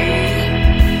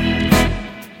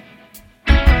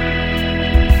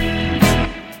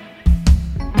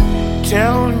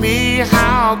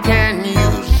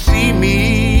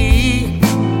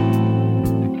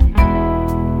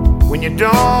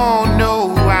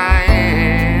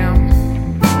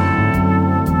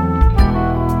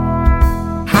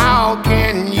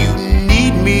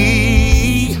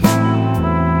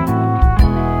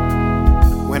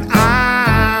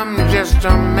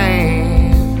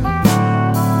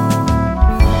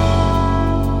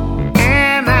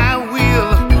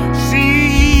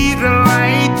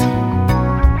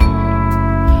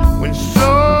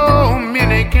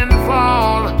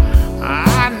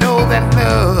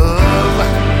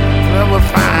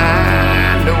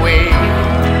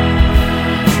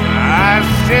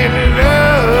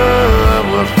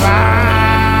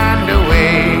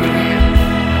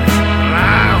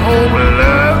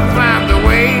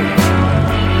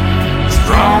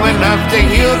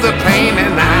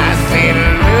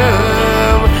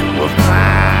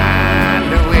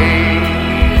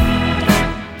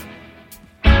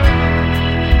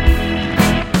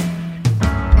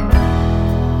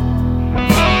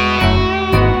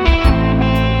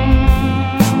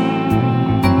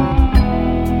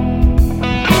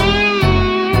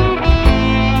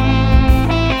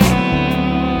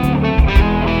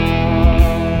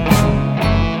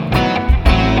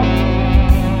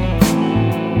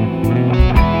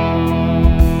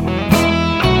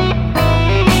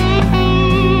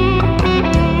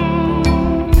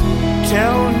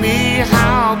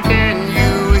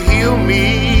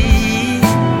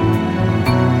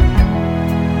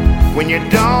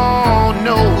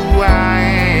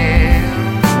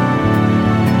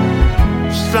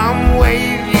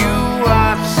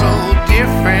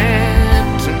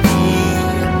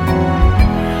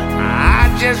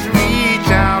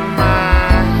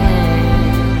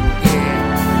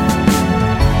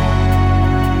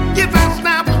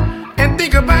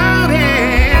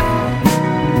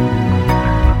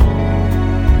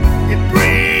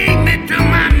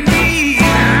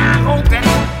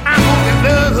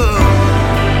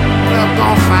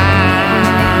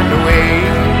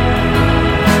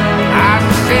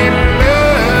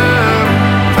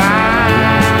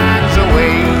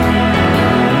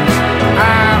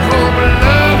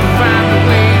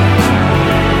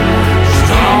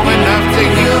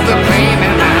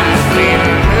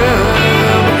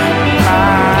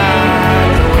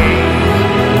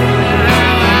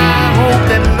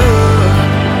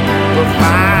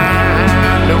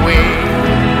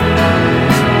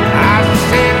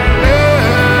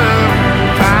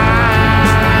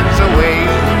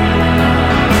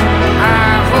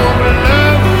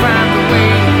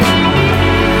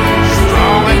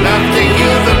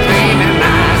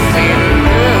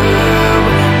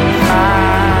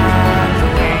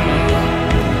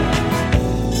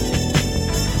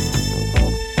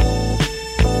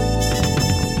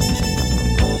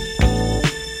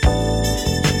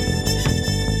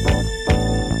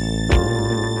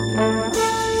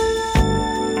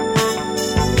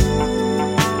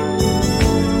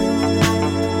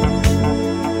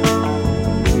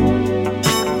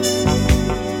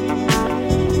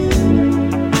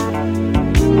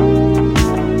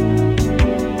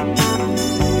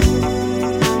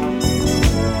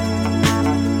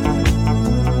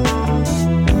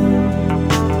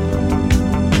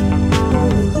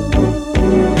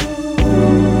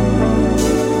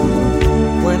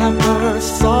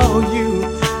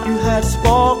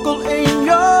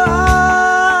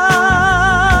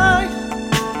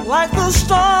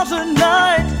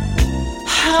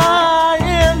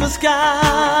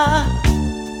sky.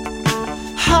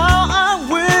 How I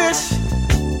wish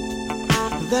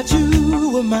that you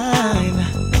were mine.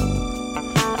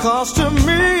 'Cause to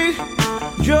me,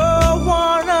 you're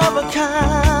one of a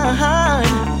kind.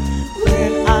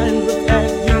 When I look at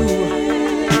you,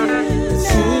 it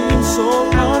seems so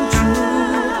untrue.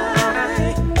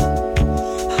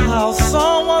 How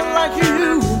someone like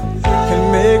you can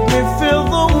make me feel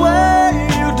the way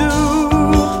you do.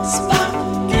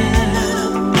 Sparkle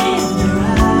in your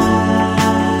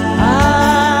eye.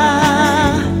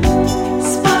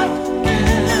 Sparkle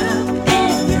in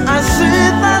your eye. I see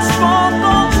that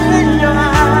sparkle in your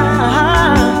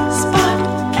eye.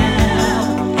 Sparkle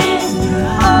in your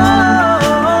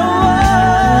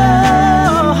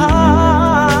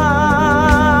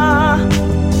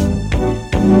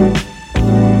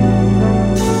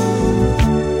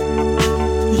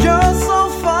You're so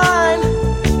fine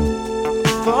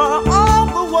for all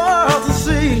the world to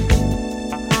see.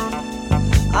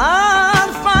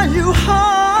 I'd find you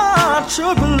hard to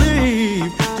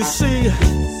believe. You see,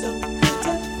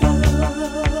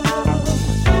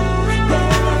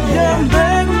 you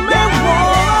make me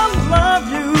wanna love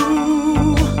you.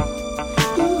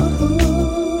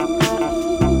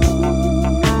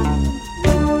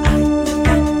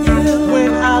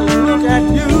 When I look at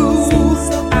you,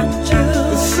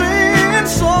 it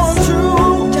seems so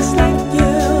true. Just like you.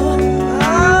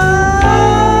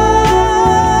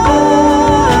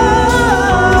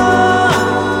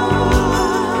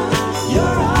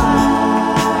 Your eye,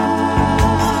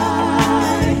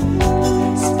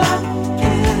 sparkle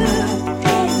in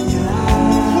your eye.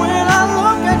 When I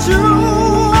look at you,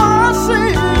 I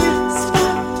see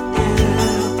sparkle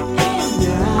in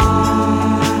your eye.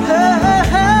 Hey,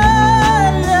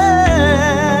 yeah.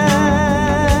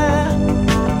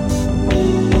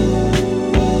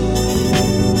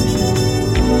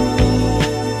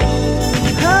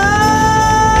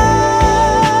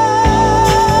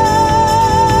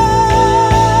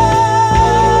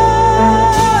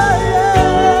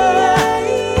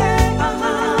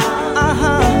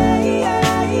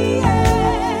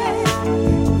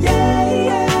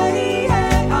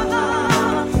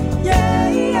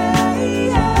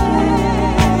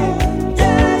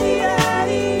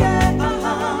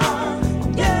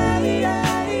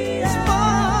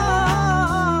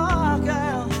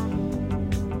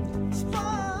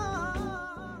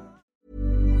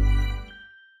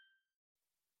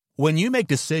 When you make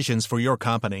decisions for your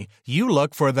company, you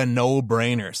look for the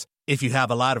no-brainers. If you have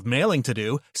a lot of mailing to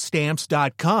do,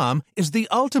 Stamps.com is the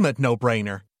ultimate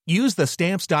no-brainer. Use the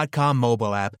Stamps.com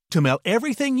mobile app to mail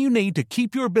everything you need to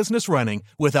keep your business running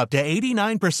with up to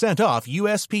 89% off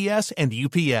USPS and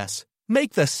UPS.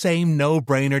 Make the same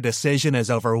no-brainer decision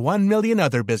as over 1 million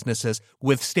other businesses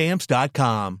with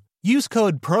Stamps.com. Use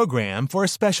code PROGRAM for a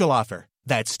special offer.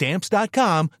 That's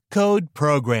Stamps.com, code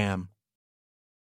PROGRAM.